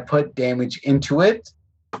 and I put damage into it.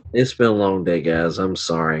 It's been a long day, guys. I'm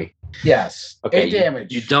sorry. Yes. Okay, 8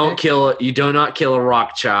 damage. You don't kill it. You do not kill a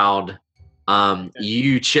rock child.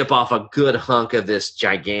 You chip off a good hunk of this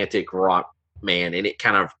gigantic rock man, and it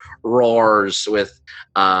kind of roars with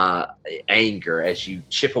anger as you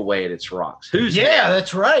chip away at its rocks. Who's Yeah,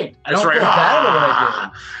 that's right. I That's don't right. feel bad about what I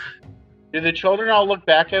did. Do the children all look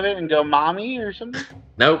back at it and go, mommy or something?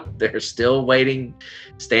 Nope, they're still waiting,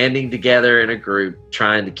 standing together in a group,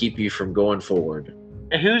 trying to keep you from going forward.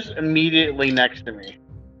 And who's immediately next to me?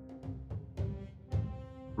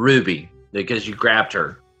 Ruby, because you grabbed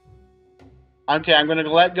her. Okay, I'm going to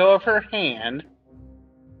let go of her hand,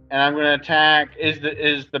 and I'm going to attack.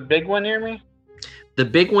 Is the big one near me? The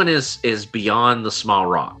big one is beyond the small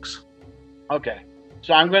rocks. Okay,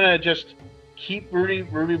 so I'm going to just keep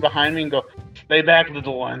Ruby behind me and go, stay back,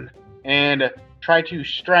 little one, and try to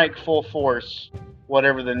strike full force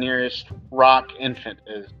whatever the nearest rock infant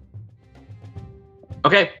is.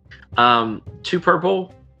 Okay, 2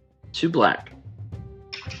 purple, 2 black.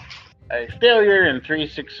 A failure and 3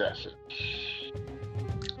 successes.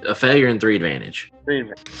 A failure and 3 advantage. 3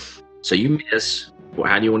 advantage. So you miss. Well,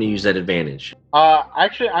 how do you want to use that advantage?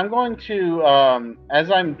 Actually, I'm going to, as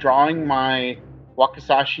I'm drawing my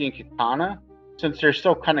Wakizashi and Katana, since they're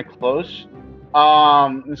still kind of close,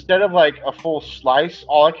 instead of like a full slice,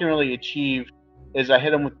 all I can really achieve is I hit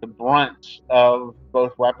them with the brunt of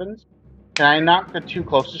both weapons. Can I knock the 2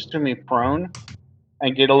 closest to me prone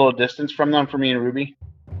and get a little distance from them for me and Ruby?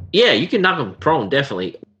 Yeah, you can knock him prone,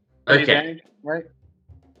 definitely. Any Okay. advantage, right?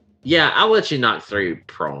 Yeah, I'll let you knock 3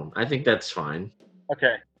 prone. I think that's fine.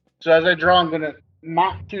 Okay. So as I draw, I'm gonna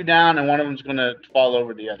knock 2 down, and one of them's gonna fall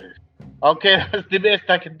over the other. Okay, that's the best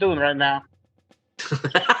I can do right now.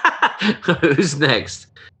 Who's next?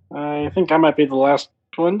 I think I might be the last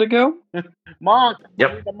one to go. Monk.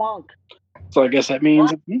 Yep. I need a monk. So I guess that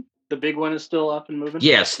means the big one is still up and moving.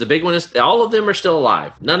 Yes, the big one is. All of them are still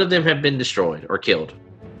alive. None of them have been destroyed or killed.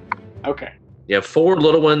 Okay. You have 4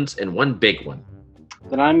 little ones and 1 big one.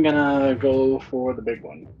 Then I'm gonna go for the big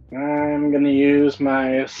one. I'm gonna use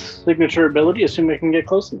my signature ability, assuming I can get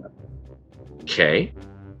close enough. Okay.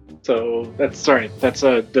 So that's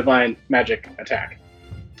a divine magic attack,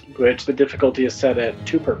 which the difficulty is set at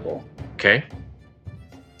 2 purple, Okay.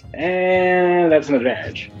 and that's an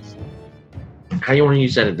advantage. How do you want to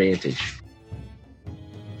use that advantage?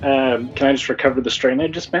 Can I just recover the strain I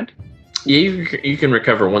just spent? Yeah, you can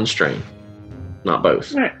recover 1 strain, not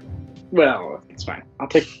both. All right. Well, it's fine. I'll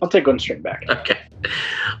take 1 strain back. Okay.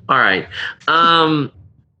 All right. All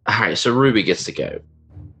right. So Ruby gets to go.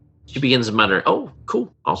 She begins muttering. Oh,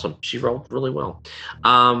 cool, awesome. She rolled really well.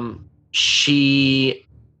 She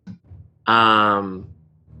got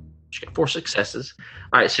 4 successes.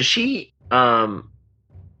 All right. So she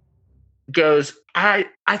goes. I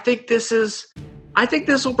think this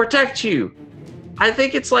will protect you. I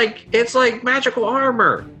think it's like magical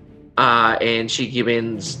armor. And she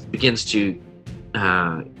begins to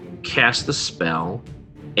cast the spell,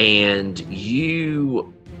 and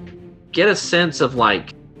you get a sense of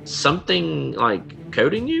like something like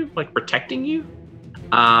coating you, like protecting you.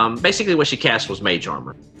 Basically, what she cast was mage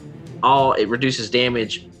armor. It reduces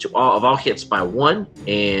damage to all hits by 1,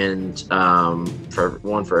 and for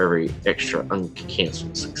 1 for every extra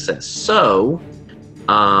uncancelled success. So,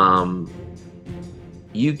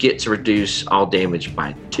 you get to reduce all damage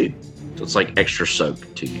by 2. So it's like extra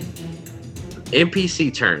soak to you.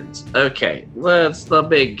 NPC turns. Okay, the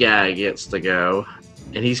big guy gets to go.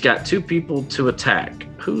 And he's got 2 people to attack.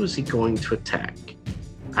 Who is he going to attack?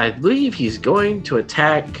 I believe he's going to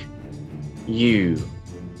attack you,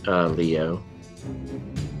 Leo.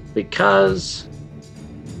 Because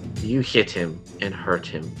you hit him and hurt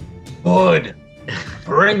him. Good.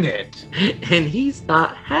 Bring it. And he's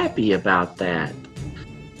not happy about that.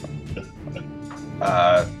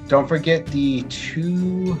 Don't forget the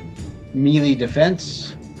 2 melee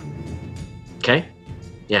defense. Okay.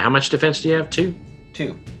 Yeah, how much defense do you have? 2?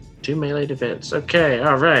 2. 2 melee defense. Okay,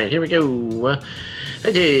 all right, here we go.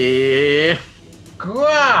 Yeah.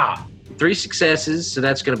 Wow. 3 successes, so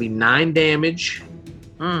that's going to be 9 damage.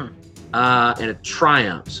 And a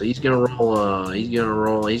triumph. So he's going to roll.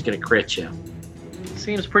 He's going to crit you.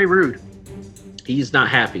 Seems pretty rude. He's not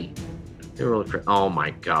happy. He rolled a crit. Oh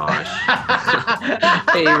my gosh.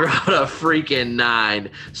 He rolled a freaking 9.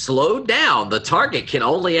 Slowed down. The target can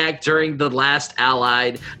only act during the last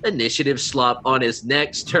allied initiative slot on his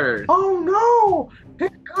next turn. Oh no!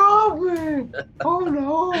 It's goblin! Oh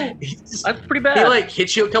no! That's pretty bad. He like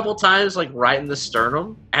hits you a couple times, like right in the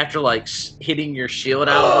sternum, after like hitting your shield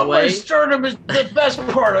out of the way. My sternum is the best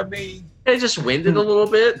part of me. And it just winded a little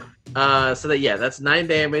bit. So that's 9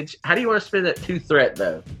 damage. How do you want to spend that 2 threat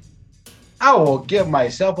though? I will give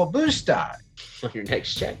myself a boost die. On your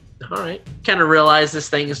next check. All right. Kind of realize this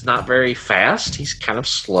thing is not very fast. He's kind of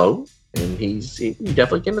slow, and he's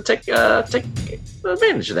definitely going to take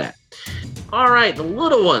advantage of that. All right, the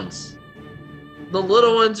little ones. The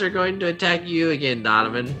little ones are going to attack you again,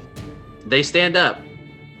 Donovan. They stand up.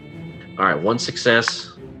 All right, 1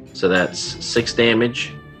 success, so that's 6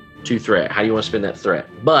 damage, 2 threat. How do you want to spend that threat?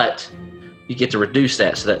 But you get to reduce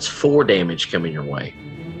that, so that's 4 damage coming your way.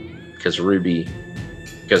 Because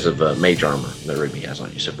of mage armor that Ruby has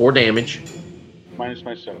on you. So 4 damage. Minus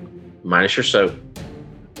my soak. Minus your soak,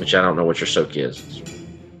 which I don't know what your soak is.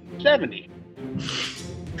 70.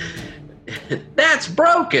 That's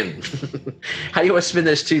broken. How do you want to spend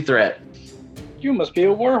this 2 threat? You must be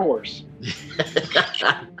a warhorse.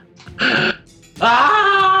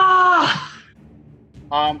 Ah!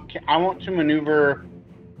 I want to maneuver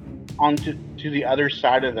onto the other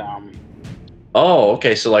side of them. Oh,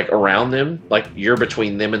 okay. So like around them, like you're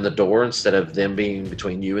between them and the door instead of them being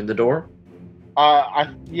between you and the door.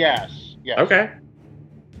 Yes. Okay.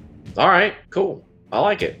 All right. Cool. I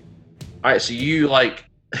like it. All right. So you like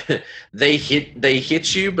they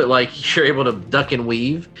hit you, but like you're able to duck and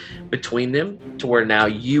weave between them to where now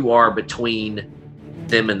you are between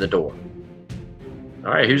them and the door.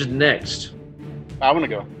 All right. Who's next? I want to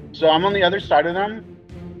go. So I'm on the other side of them.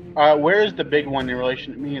 Where is the big one in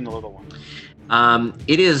relation to me and the little one?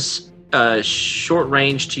 It is short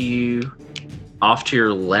range to you. off to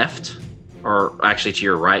your left, or actually to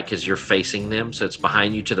your right, because you're facing them, so it's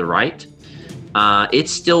behind you to the right.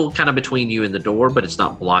 It's still kind of between you and the door, but it's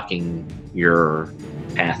not blocking your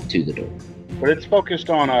path to the door. But it's focused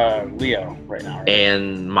on Leo right now, right?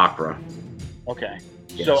 And Makra. Okay.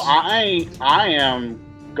 Yes. So I am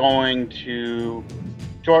going to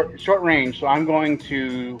short range. So I'm going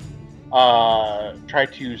to try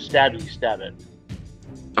to stab it.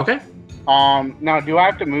 Okay. Now, do I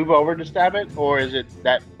have to move over to stab it, or is it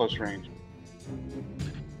that close range?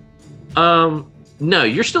 No,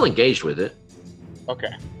 you're still engaged with it.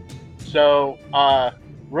 Okay. So,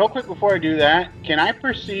 real quick before I do that, can I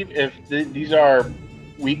perceive if these are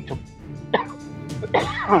weak to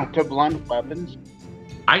to blunt weapons?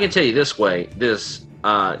 I can tell you this way: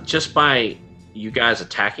 just by you guys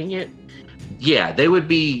attacking it, yeah, they would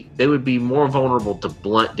be more vulnerable to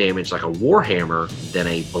blunt damage like a warhammer than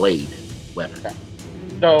a blade weapon. Okay.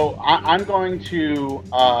 So I'm going to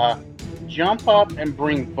jump up and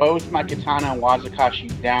bring both my katana and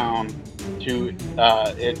Wazakashi down to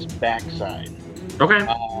its backside. Okay.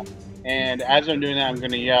 And as I'm doing that, I'm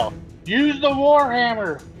going to yell, "Use the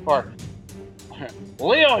warhammer!" Or,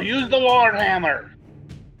 "Leo, use the warhammer!"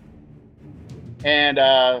 And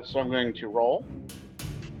so I'm going to roll.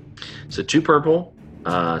 So 2 purple,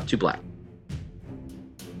 2 black.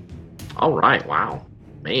 All right. Wow.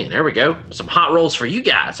 Man, there we go. Some hot rolls for you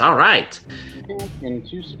guys. All right. And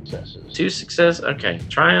 2 successes. 2 successes. Okay.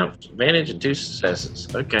 Triumph, advantage, and 2 successes.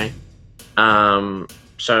 Okay.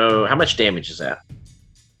 So how much damage is that?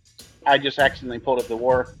 I just accidentally pulled up the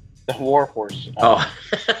war horse. Oh.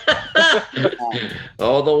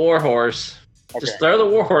 Oh, the war horse. Okay. Just throw the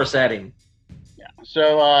war horse at him. Yeah.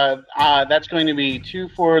 So that's going to be 2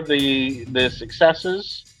 for the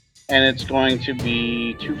successes, and it's going to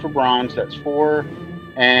be 2 for bronze. That's 4,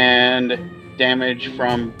 and damage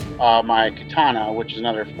from my katana, which is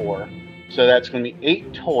another 4. So that's going to be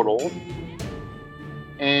 8 total.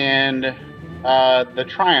 And the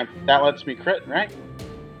triumph, that lets me crit, right?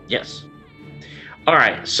 Yes. All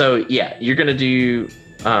right. So yeah, you're gonna do you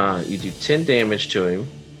do 10 damage to him.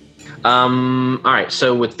 All right.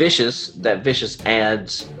 So with vicious, that vicious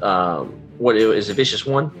adds what is a vicious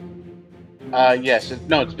 1? Yes.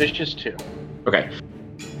 It's vicious 2. Okay.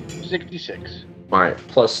 66. All right.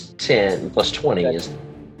 Plus 10, plus 20 is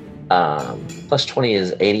plus 20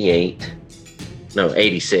 is 88. No,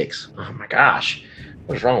 86. Oh my gosh,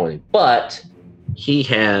 what's wrong with him? But he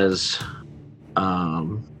has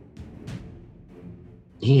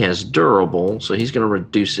durable, so he's going to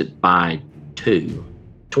reduce it by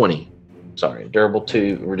 20. Sorry, durable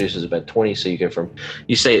 2 reduces it by 20, so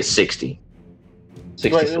you say it's 60.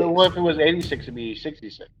 66. Well, if it was 86, it'd be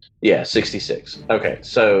 66. Yeah, 66. Okay,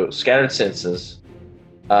 so scattered senses.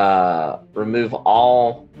 Remove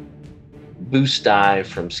all boost die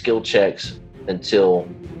from skill checks until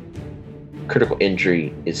critical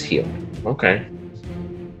injury is healed. Okay.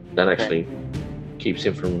 That actually keeps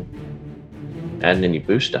him from adding any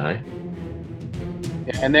boost die.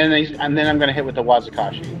 Yeah, and then I'm going to hit with the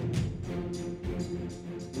Wazakashi.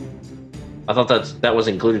 I thought that was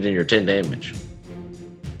included in your 10 damage.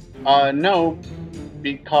 No,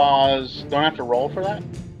 because don't I have to roll for that?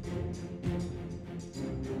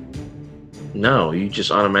 No, you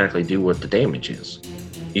just automatically do what the damage is.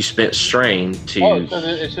 You spent strain to. Oh, so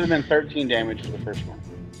it should have been 13 damage for the first one.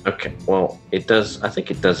 Okay, well, it does. I think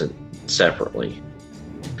it does it separately.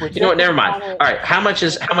 You know what? Never mind. All right, how much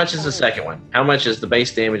is the second one? How much is the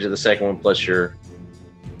base damage of the second one plus your?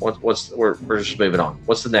 We're just moving on.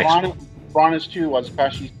 What's the next one? Brawn is 2,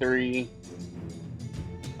 Wazakashi 3.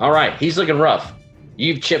 All right, he's looking rough.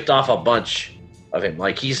 You've chipped off a bunch of him.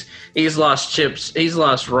 Like he's lost chips. He's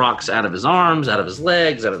lost rocks out of his arms, out of his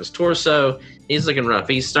legs, out of his torso. He's looking rough.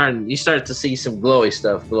 You start to see some glowy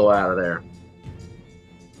stuff glow out of there.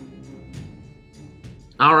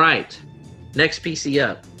 All right, next PC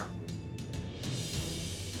up.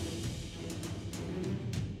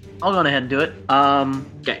 I'll go ahead and do it.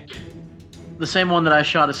 Okay. The same one that I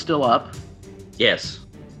shot is still up. Yes.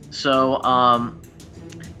 So,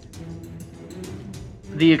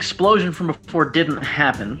 the explosion from before didn't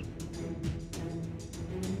happen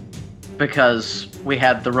because we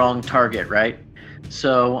had the wrong target, right?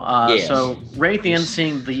 So, Yes. So Raytheon,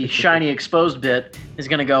 seeing the shiny exposed bit, is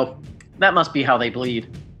going to go, that must be how they bleed.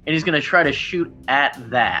 And he's going to try to shoot at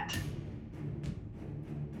that.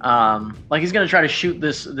 Like he's going to try to shoot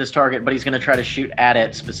this target, but he's going to try to shoot at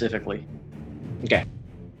it specifically. Okay.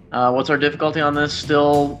 What's our difficulty on this?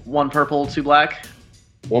 Still 1 purple, 2 black?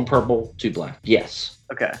 1 purple, 2 black. Yes.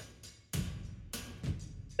 Okay.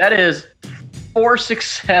 That is 4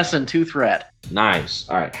 success and 2 threat. Nice.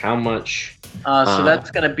 All right. How much? So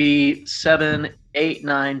that's going to be 7, 8,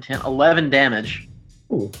 9, 10, 11 damage.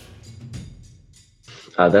 Ooh.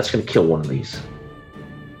 That's going to kill one of these.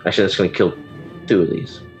 Actually, that's going to kill 2 of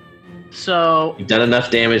these. So You've done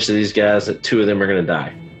enough damage to these guys that 2 of them are going to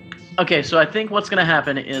die. okay, so I think what's going to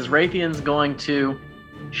happen is Raytheon's going to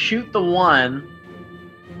shoot the one,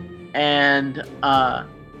 and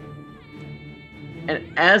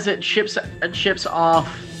as it chips off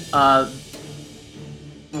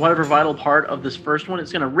whatever vital part of this first one,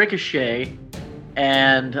 it's going to ricochet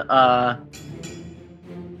and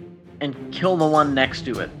kill the one next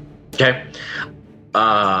to it. Okay.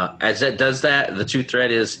 As it does that, the 2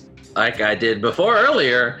 threat is like I did before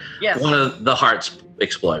earlier. Yes. One of the hearts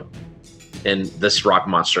explode, and this rock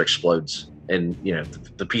monster explodes, and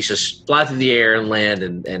the pieces fly through the air and land,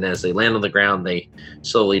 and as they land on the ground, they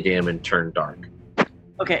slowly dim and turn dark.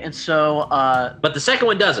 Okay, and so But the second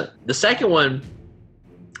one doesn't. The second one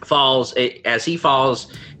falls. As he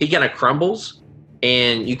falls, he kind of crumbles,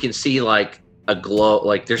 and you can see like a glow.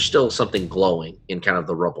 Like there's still something glowing in kind of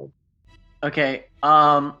the rubble. okay,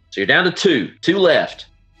 So you're down to 2 left.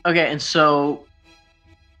 okay, and so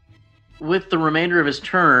with the remainder of his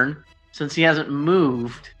turn, since he hasn't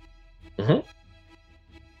moved, Mhm.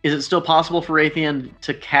 is it still possible for Raytheon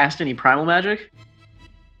to cast any primal magic?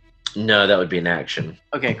 No, that would be an action.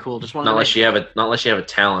 Okay, cool. Just want Not to. unless you have a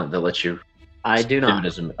talent that lets you. I do not.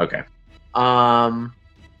 Okay.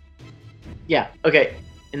 Yeah. Okay.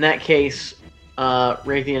 In that case,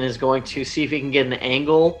 Raytheon is going to see if he can get an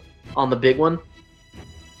angle on the big one.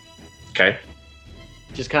 Okay.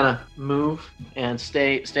 Just kind of move and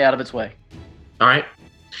stay out of its way. All right.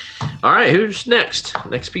 Who's next?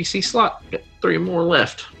 Next PC slot. Got 3 more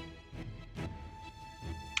left.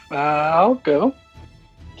 I'll go.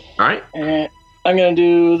 All right. And I'm going to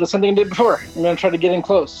do the something I did before. I'm going to try to get in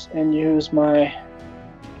close and use my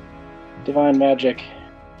divine magic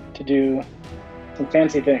to do some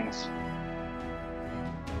fancy things.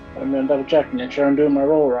 I'm going to double check and make sure I'm doing my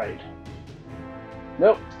roll right.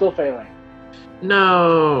 Nope, still failing.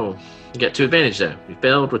 No. You got 2 advantages though. You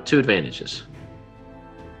failed with 2 advantages.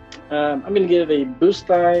 I'm going to give a boost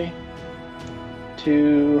die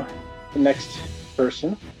to the next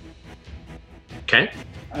person. Okay.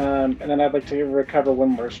 And then I'd like to recover 1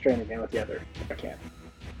 more strain again with the other, if I can.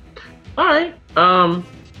 All right.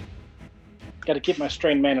 Got to keep my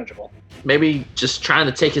strain manageable. Maybe just trying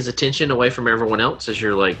to take his attention away from everyone else as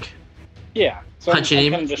you're like Yeah, so Punching I'm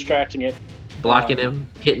him. kind of distracting it. blocking him,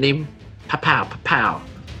 hitting him. Pow pow pow pow.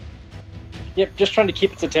 Yep, just trying to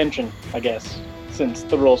keep its attention, I guess, since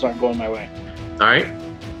the rolls aren't going my way. All right.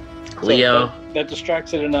 So Leo. that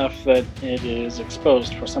distracts it enough that it is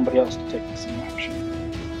exposed for somebody else to take the same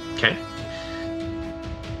action. Okay.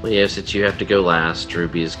 Leo, since you have to go last,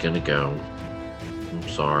 Ruby is gonna go. I'm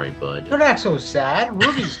sorry, bud. Don't act so sad.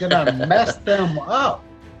 Ruby's gonna mess them up.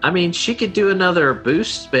 I mean, she could do another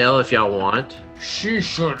boost spell if y'all want. She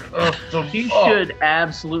should F them You up. should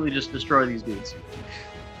absolutely just destroy these dudes.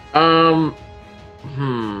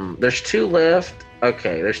 There's 2 left.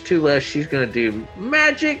 Okay, there's 2 left. She's gonna do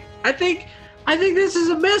magic. I think this is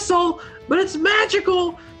a missile, but it's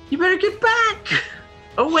magical. You better get back.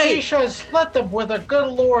 Oh She wait, should have split them where the good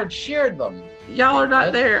Lord sheared them. y'all are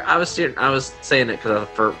not there. I was saying it because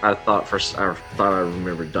I thought I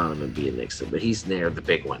remembered Donovan being next to him, but he's near the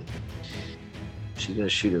big one. She's gonna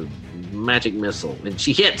shoot a magic missile, and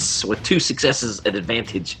she hits with 2 successes, an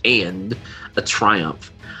advantage, and a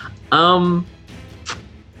triumph.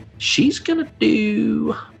 She's gonna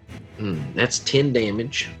do. That's 10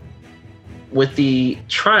 damage. With the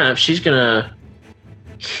triumph, she's gonna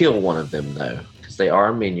kill one of them though, because they are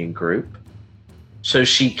a minion group. So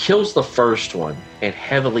she kills the first one and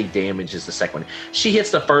heavily damages the second one. She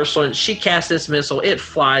hits the first one. She casts this missile. It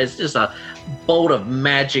flies. Just a bolt of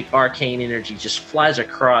magic, arcane energy just flies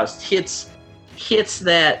across, hits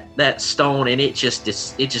that stone, and it just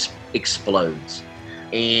explodes.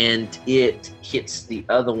 And it hits the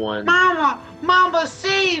other one. Mama,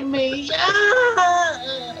 save me!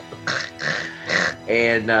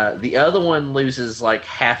 And the other one loses like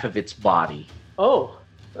half of its body. Oh.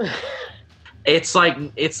 It's like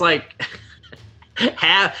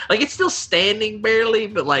half, like it's still standing barely,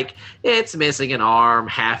 but like it's missing an arm,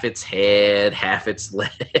 half its head, half its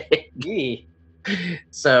leg. Gee.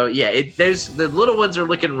 So yeah, there's the little ones are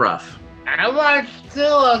looking rough. Am I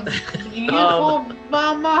still a beautiful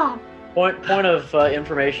mama? Point of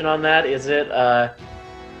information on that, is it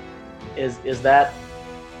is that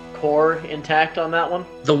core intact on that one?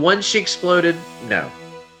 The one she exploded, no.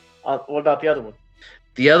 What about the other one?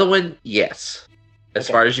 The other one, yes. As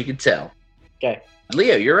Okay. far as you can tell. Okay.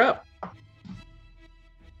 Leo, you're up.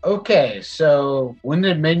 Okay, so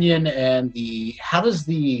Wounded Minion and how does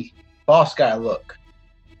the boss guy look?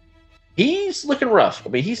 He's looking rough. I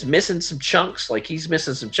mean, he's missing some chunks. Like he's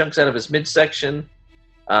missing some chunks out of his midsection.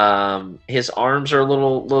 His arms are a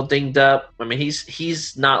little dinged up. I mean,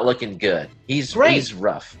 he's not looking good. He's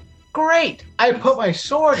rough. Great! I put my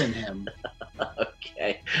sword in him.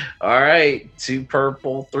 Okay. All right. 2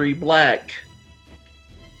 purple, 3 black.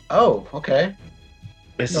 Oh, okay.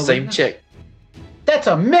 It's No, the same weakness? chick. That's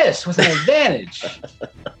a miss with an advantage.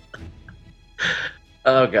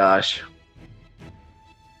 Oh gosh.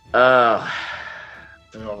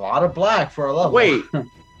 There's a lot of black for a level.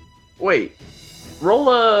 Wait. Roll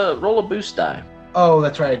a boost die. Oh,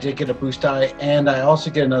 that's right. I did get a boost die, and I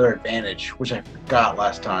also get another advantage, which I forgot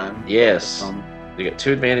last time. Yes. You get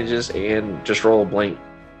 2 advantages and just roll a blank.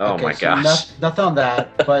 Oh okay, my so gosh. Nothing on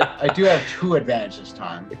that, but I do have 2 advantages this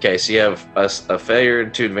time. Okay, so you have a failure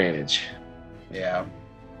and 2 advantage. Yeah.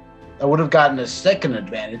 I would have gotten a second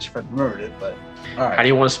advantage if I remembered it, but all right. How do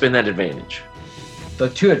you want to spend that advantage? The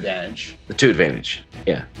 2 advantage. The 2 advantage.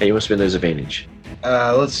 Yeah. How do you want to spend those advantage?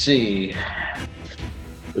 Let's see.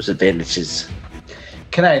 Those advantages.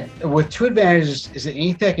 Can I, with 2 advantages, is there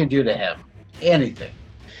anything I can do to him? Anything.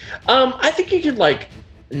 I think you could like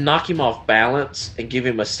knock him off balance and give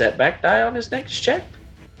him a setback die on his next check.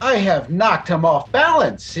 I have knocked him off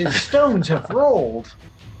balance. His stones have rolled.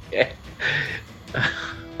 Yeah.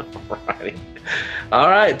 Alrighty. All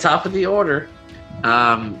right, top of the order.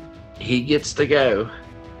 He gets to go.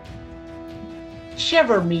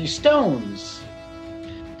 Shiver me stones.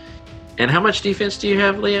 And how much defense do you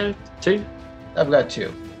have, Leo? 2? I've got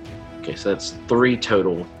 2. Okay, so that's 3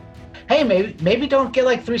 total. Hey, maybe don't get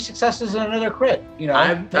like 3 successes and another crit. You know,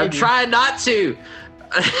 I'm maybe. trying not to.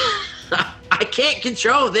 I can't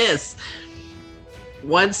control this.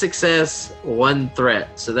 1 success, 1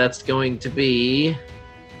 threat. So that's going to be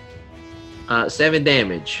 7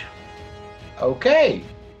 damage. Okay.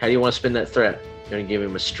 How do you want to spend that threat? You're going to give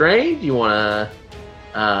him a strain? Do you want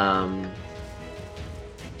to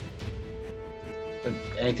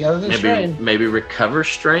Anything other than strain? maybe recover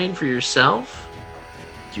strain for yourself?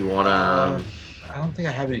 Do you want to... I don't think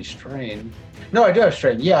I have any strain. No, I do have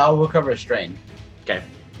strain. Yeah, I'll recover a strain. Okay.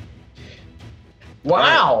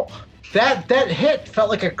 Wow. That hit felt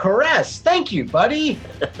like a caress. Thank you, buddy.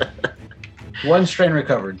 1 strain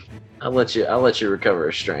recovered. I'll let you recover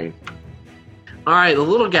a strain. All right, the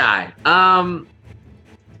little guy. I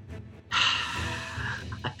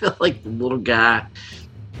feel like the little guy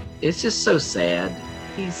is just so sad.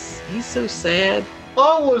 He's so sad.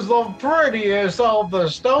 I was the prettiest of the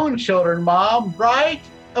Stone Children, Mom, right?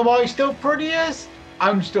 Am I still prettiest?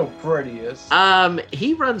 I'm still prettiest.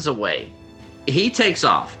 He runs away. He takes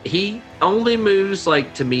off. He only moves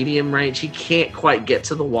like to medium range. He can't quite get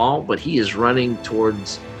to the wall, but he is running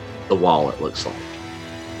towards the wall, it looks like.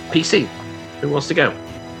 PC, who wants to go?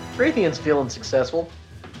 Raytheon's feeling successful.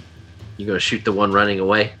 You gonna shoot the one running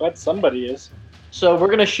away? But somebody is. So we're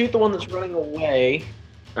gonna shoot the one that's running away.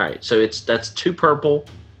 All right, so that's 2 purple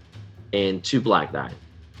and 2 black die.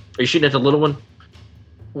 Are you shooting at the little one?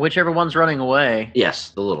 Whichever one's running away.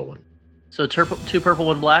 Yes, the little one. So 2 purple,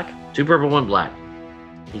 1 black. 2 purple, 1 black.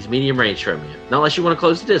 He's medium range from you. Not unless you want to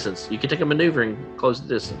close the distance. You can take a maneuver and close the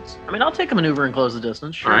distance. I mean, I'll take a maneuver and close the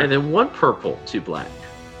distance. Sure. All right, then 1 purple, 2 black.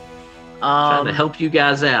 Trying to help you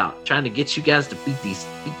guys out. Trying to get you guys to beat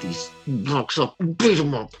these blocks up. Beat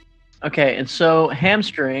them up. Okay, and so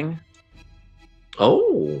hamstring.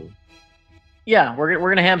 Oh, Yeah, we're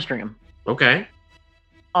gonna hamstring him. okay.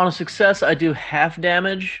 On a success, I do half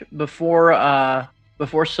damage before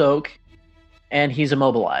soak, and he's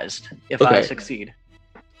immobilized if I Okay. succeed.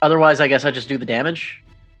 Otherwise, I guess I just do the damage.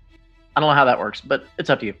 I don't know how that works, but it's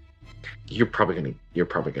up to you. You're probably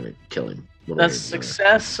gonna kill him. one way That's or the other.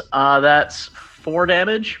 success. That's 4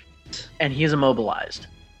 damage, and he's immobilized.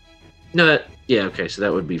 No, yeah, okay. So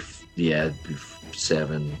that would be it'd be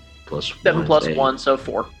 7 plus 7 1 plus is 1, so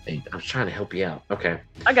 4. 8. I was trying to help you out. Okay.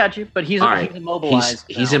 I got you, but he's All right. immobilized.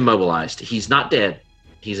 He's now. immobilized. He's not dead.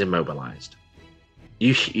 He's immobilized.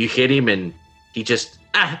 You hit him and he just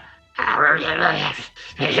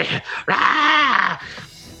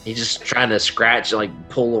he's just trying to scratch, like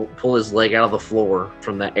pull his leg out of the floor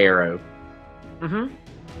from that arrow. Mm-hmm.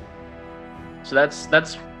 So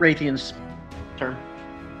that's Raytheon's turn.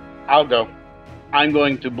 I'll go. I'm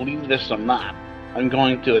going to believe this or not. I'm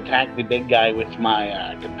going to attack the big guy with my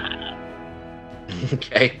katana.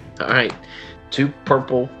 Okay. All right. 2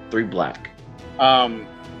 purple, 3 black.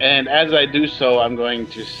 And as I do so, I'm going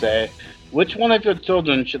to say, which one of your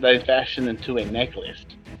children should I fashion into a necklace?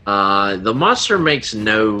 The monster makes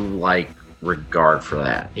no regard for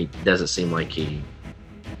that. He doesn't seem like he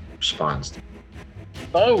responds.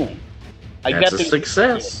 Boom. I That's got a the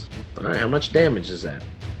success. All right, how much damage is that?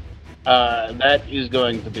 That is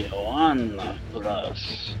going to be 1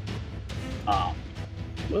 plus.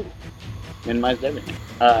 Whoa. Minimize everything.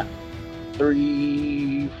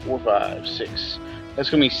 3, 4, 5, 6. That's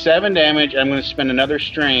going to be 7 damage. I'm going to spend another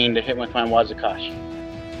strain to hit with my Wazakashi.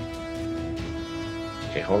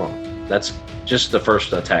 Okay, hold on. That's just the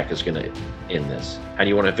first attack is going to end this. How do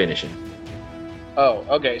you want to finish it? Oh,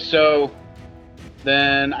 okay. So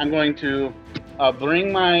then I'm going to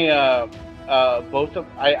bring my both of.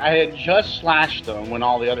 I had just slashed them when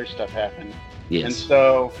all the other stuff happened, Yes. and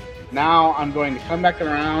so now I'm going to come back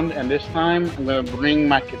around, and this time I'm going to bring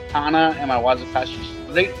my katana and my Wazakashi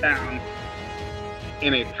straight down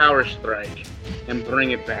in a power strike and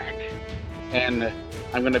bring it back, and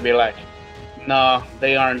I'm going to be like, "No,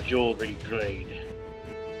 they aren't jewelry grade."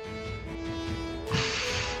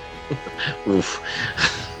 Oof.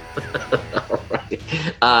 All right.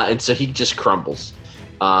 And so he just crumbles.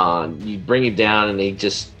 You bring him down, and he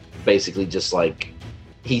just basically just like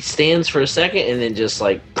he stands for a second, and then just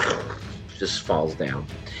like just falls down,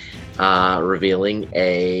 revealing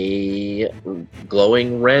a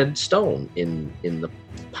glowing red stone in the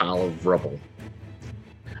pile of rubble.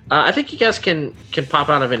 I think you guys can pop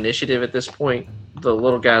out of initiative at this point. The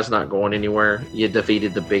little guy's not going anywhere. You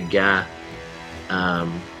defeated the big guy.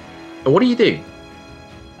 What do you do?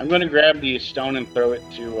 I'm going to grab the stone and throw it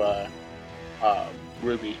to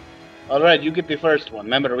Ruby. All right, you get the first one.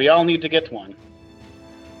 Remember, we all need to get one.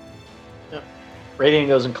 Radiant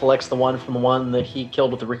goes and collects the one from the one that he killed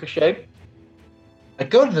with the ricochet. I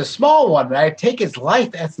go to the small one and I take his life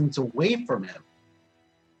essence away from him.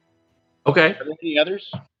 Okay. Are there any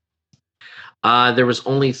others? There was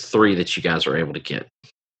only 3 that you guys were able to get.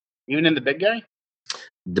 Even in the big guy?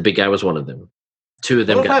 The big guy was one of them. 2 of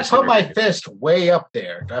them What if got I put my disintegrated. fist way up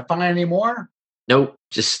there? Do I find any more? Nope,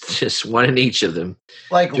 just one in each of them.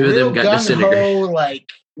 Like 2 of real them got gung ho, disintegrated. like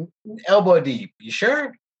elbow deep. You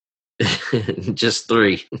sure? Just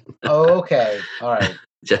 3. Oh, okay. All right.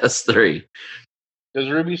 Just 3. Does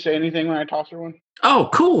Ruby say anything when I toss her one? Oh,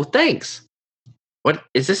 cool. Thanks. What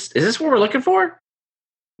is this? Is this what we're looking for?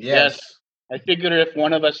 Yes. I figure if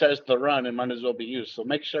one of us has the run, it might as well be used. So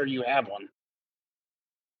make sure you have one.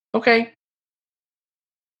 Okay.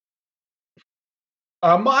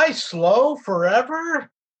 Am I slow forever?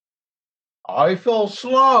 I feel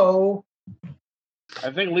slow.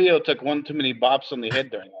 I think Leo took one too many bops on the head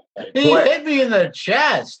during that fight. He What? hit me in the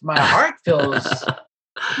chest. My heart feels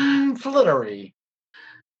fluttery.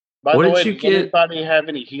 By What the did way, you does get? anybody have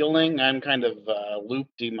any healing? I'm kind of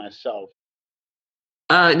loopy myself.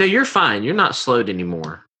 No, you're fine. You're not slowed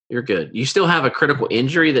anymore. You're good. You still have a critical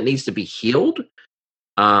injury that needs to be healed,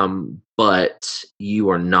 but you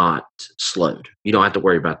are not slowed. You don't have to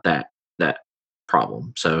worry about that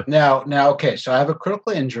problem. So Now, okay. So I have a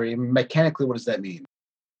critical injury. Mechanically, what does that mean?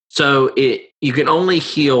 So you can only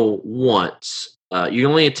heal once. You can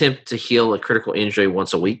only attempt to heal a critical injury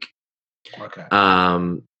once a week. Okay.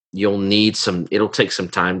 You'll need some. It'll take some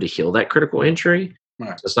time to heal that critical injury.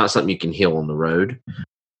 Right. So it's not something you can heal on the road.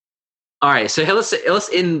 All right. So let's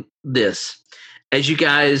end this. As you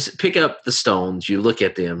guys pick up the stones, you look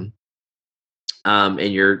at them,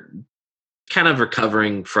 and you're kind of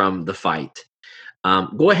recovering from the fight.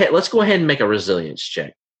 Go ahead. Let's go ahead and make a resilience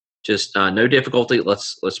check. Just no difficulty.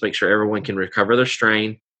 Let's make sure everyone can recover their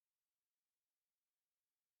strain.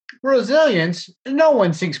 Resilience. No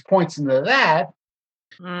one sinks points into that.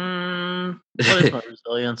 What is my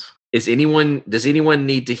resilience? Does anyone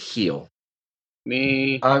need to heal?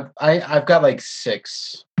 Me. I've got like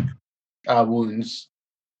 6 wounds.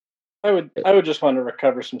 I would just want to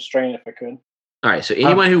recover some strain if I could. All right. So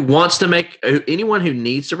anyone who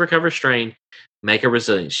needs to recover strain, make a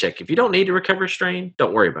resilience check. If you don't need to recover strain,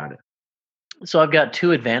 don't worry about it. So I've got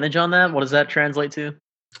 2 advantage on that. What does that translate to?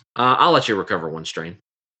 I'll let you recover 1 strain.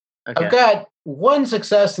 Okay. I've got 1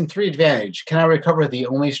 success and 3 advantage. Can I recover the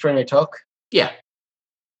only strain I took? Yeah.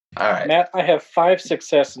 All right. Matt, I have 5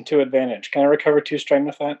 success and 2 advantage. Can I recover 2 strain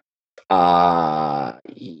with that?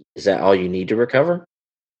 Is that all you need to recover?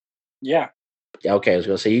 Yeah. Okay, I was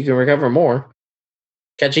going to say you can recover more.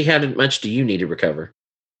 Kachi, how much do you need to recover?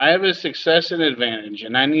 I have a success and advantage,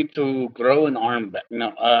 and I need to grow an arm back.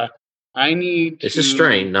 No, I need It's to... a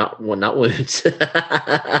strain, not wounds.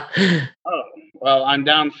 Oh, well, I'm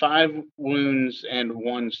down 5 wounds and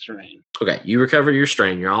 1 strain. Okay, you recover your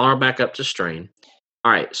strain. You're all back up to strain.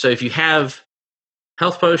 All right, so if you have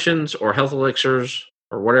health potions or health elixirs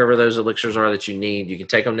or whatever those elixirs are that you need, you can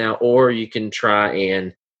take them now, or you can try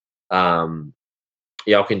and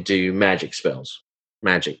y'all can do magic spells,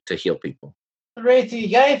 magic to heal people. Raytheon,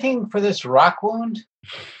 you got anything for this rock wound?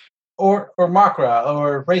 Or Makra,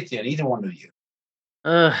 or Raytheon, either one of you.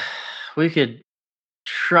 We could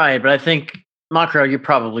try it, but I think Makro, you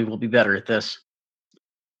probably will be better at this.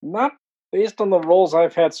 Not based on the rolls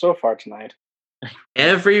I've had so far tonight.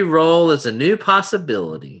 Every roll is a new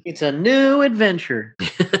possibility. It's a new adventure.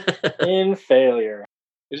 In failure.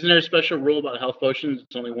 Isn't there a special rule about health potions?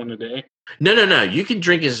 It's only one a day. No. You can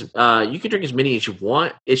drink as many as you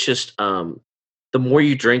want. It's just the more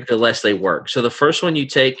you drink, the less they work. So the first one you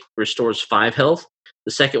take restores 5 health.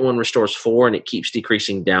 The second one restores 4, and it keeps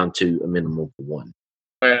decreasing down to a minimum of 1.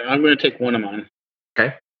 All right, I'm going to take one of mine.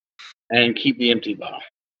 Okay. And keep the empty bottle.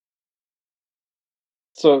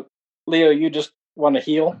 So, Leo, you just want to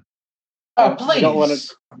heal? Oh, please. You don't want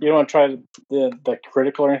to try the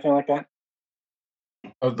critical or anything like that?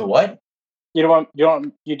 Oh, the what? You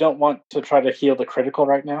don't want to try to heal the critical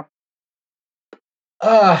right now?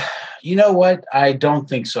 You know what? I don't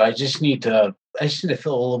think so. I just need to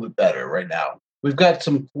feel a little bit better right now. We've got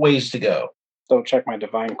some ways to go. So check my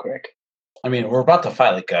divine quick. I mean, we're about to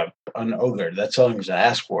fight like an ogre. That's all I'm going to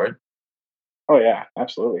ask for it. Oh yeah,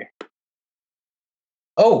 absolutely.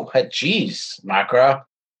 Oh, geez, Makra.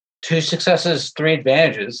 2 successes, 3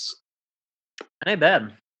 advantages. Ain't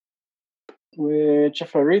bad. Which,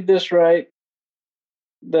 if I read this right,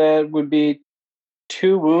 that would be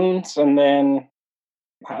 2 wounds, and then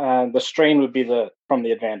the strain would be from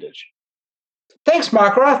the advantage. Thanks,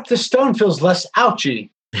 Makra. The stone feels less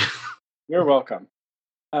ouchy. You're welcome.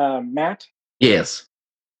 Matt? Yes.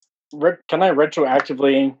 Can I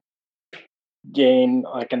retroactively gain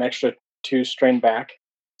like an extra 2 strain back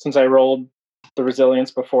since I rolled the resilience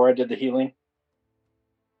before I did the healing?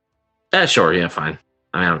 Sure. Yeah, fine.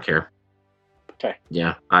 I don't care. Okay.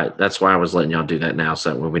 Yeah, that's why I was letting y'all do that now,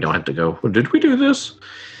 so that way we don't have to go, well, did we do this?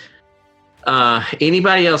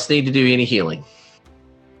 Anybody else need to do any healing?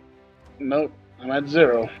 Nope, I'm at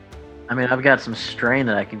 0. I mean, I've got some strain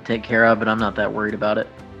that I can take care of, but I'm not that worried about it.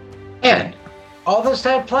 And all this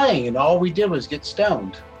time playing, and all we did was get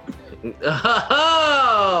stoned.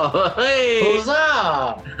 Oh, hey!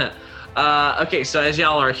 Huzzah! Okay, so as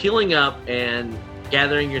y'all are healing up and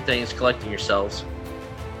gathering your things, collecting yourselves,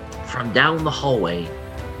 from down the hallway,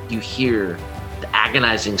 you hear the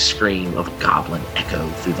agonizing scream of a goblin echo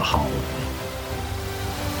through the hall.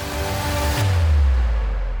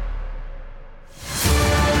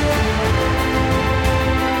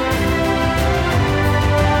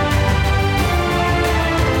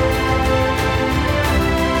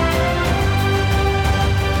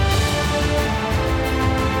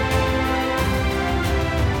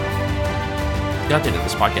 Content of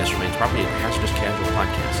this podcast remains property of the Hazardous Casual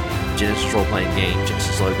Podcast, Genesis role-playing game,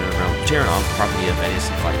 Genesis logo and realm of Terranov, property of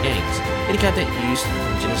Fantasy Flight Games. Any content used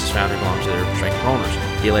from Genesis founder belongs to their respective owners.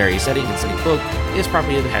 The hilarious setting and setting book is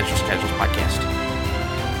property of the Hazardous Casuals Podcast.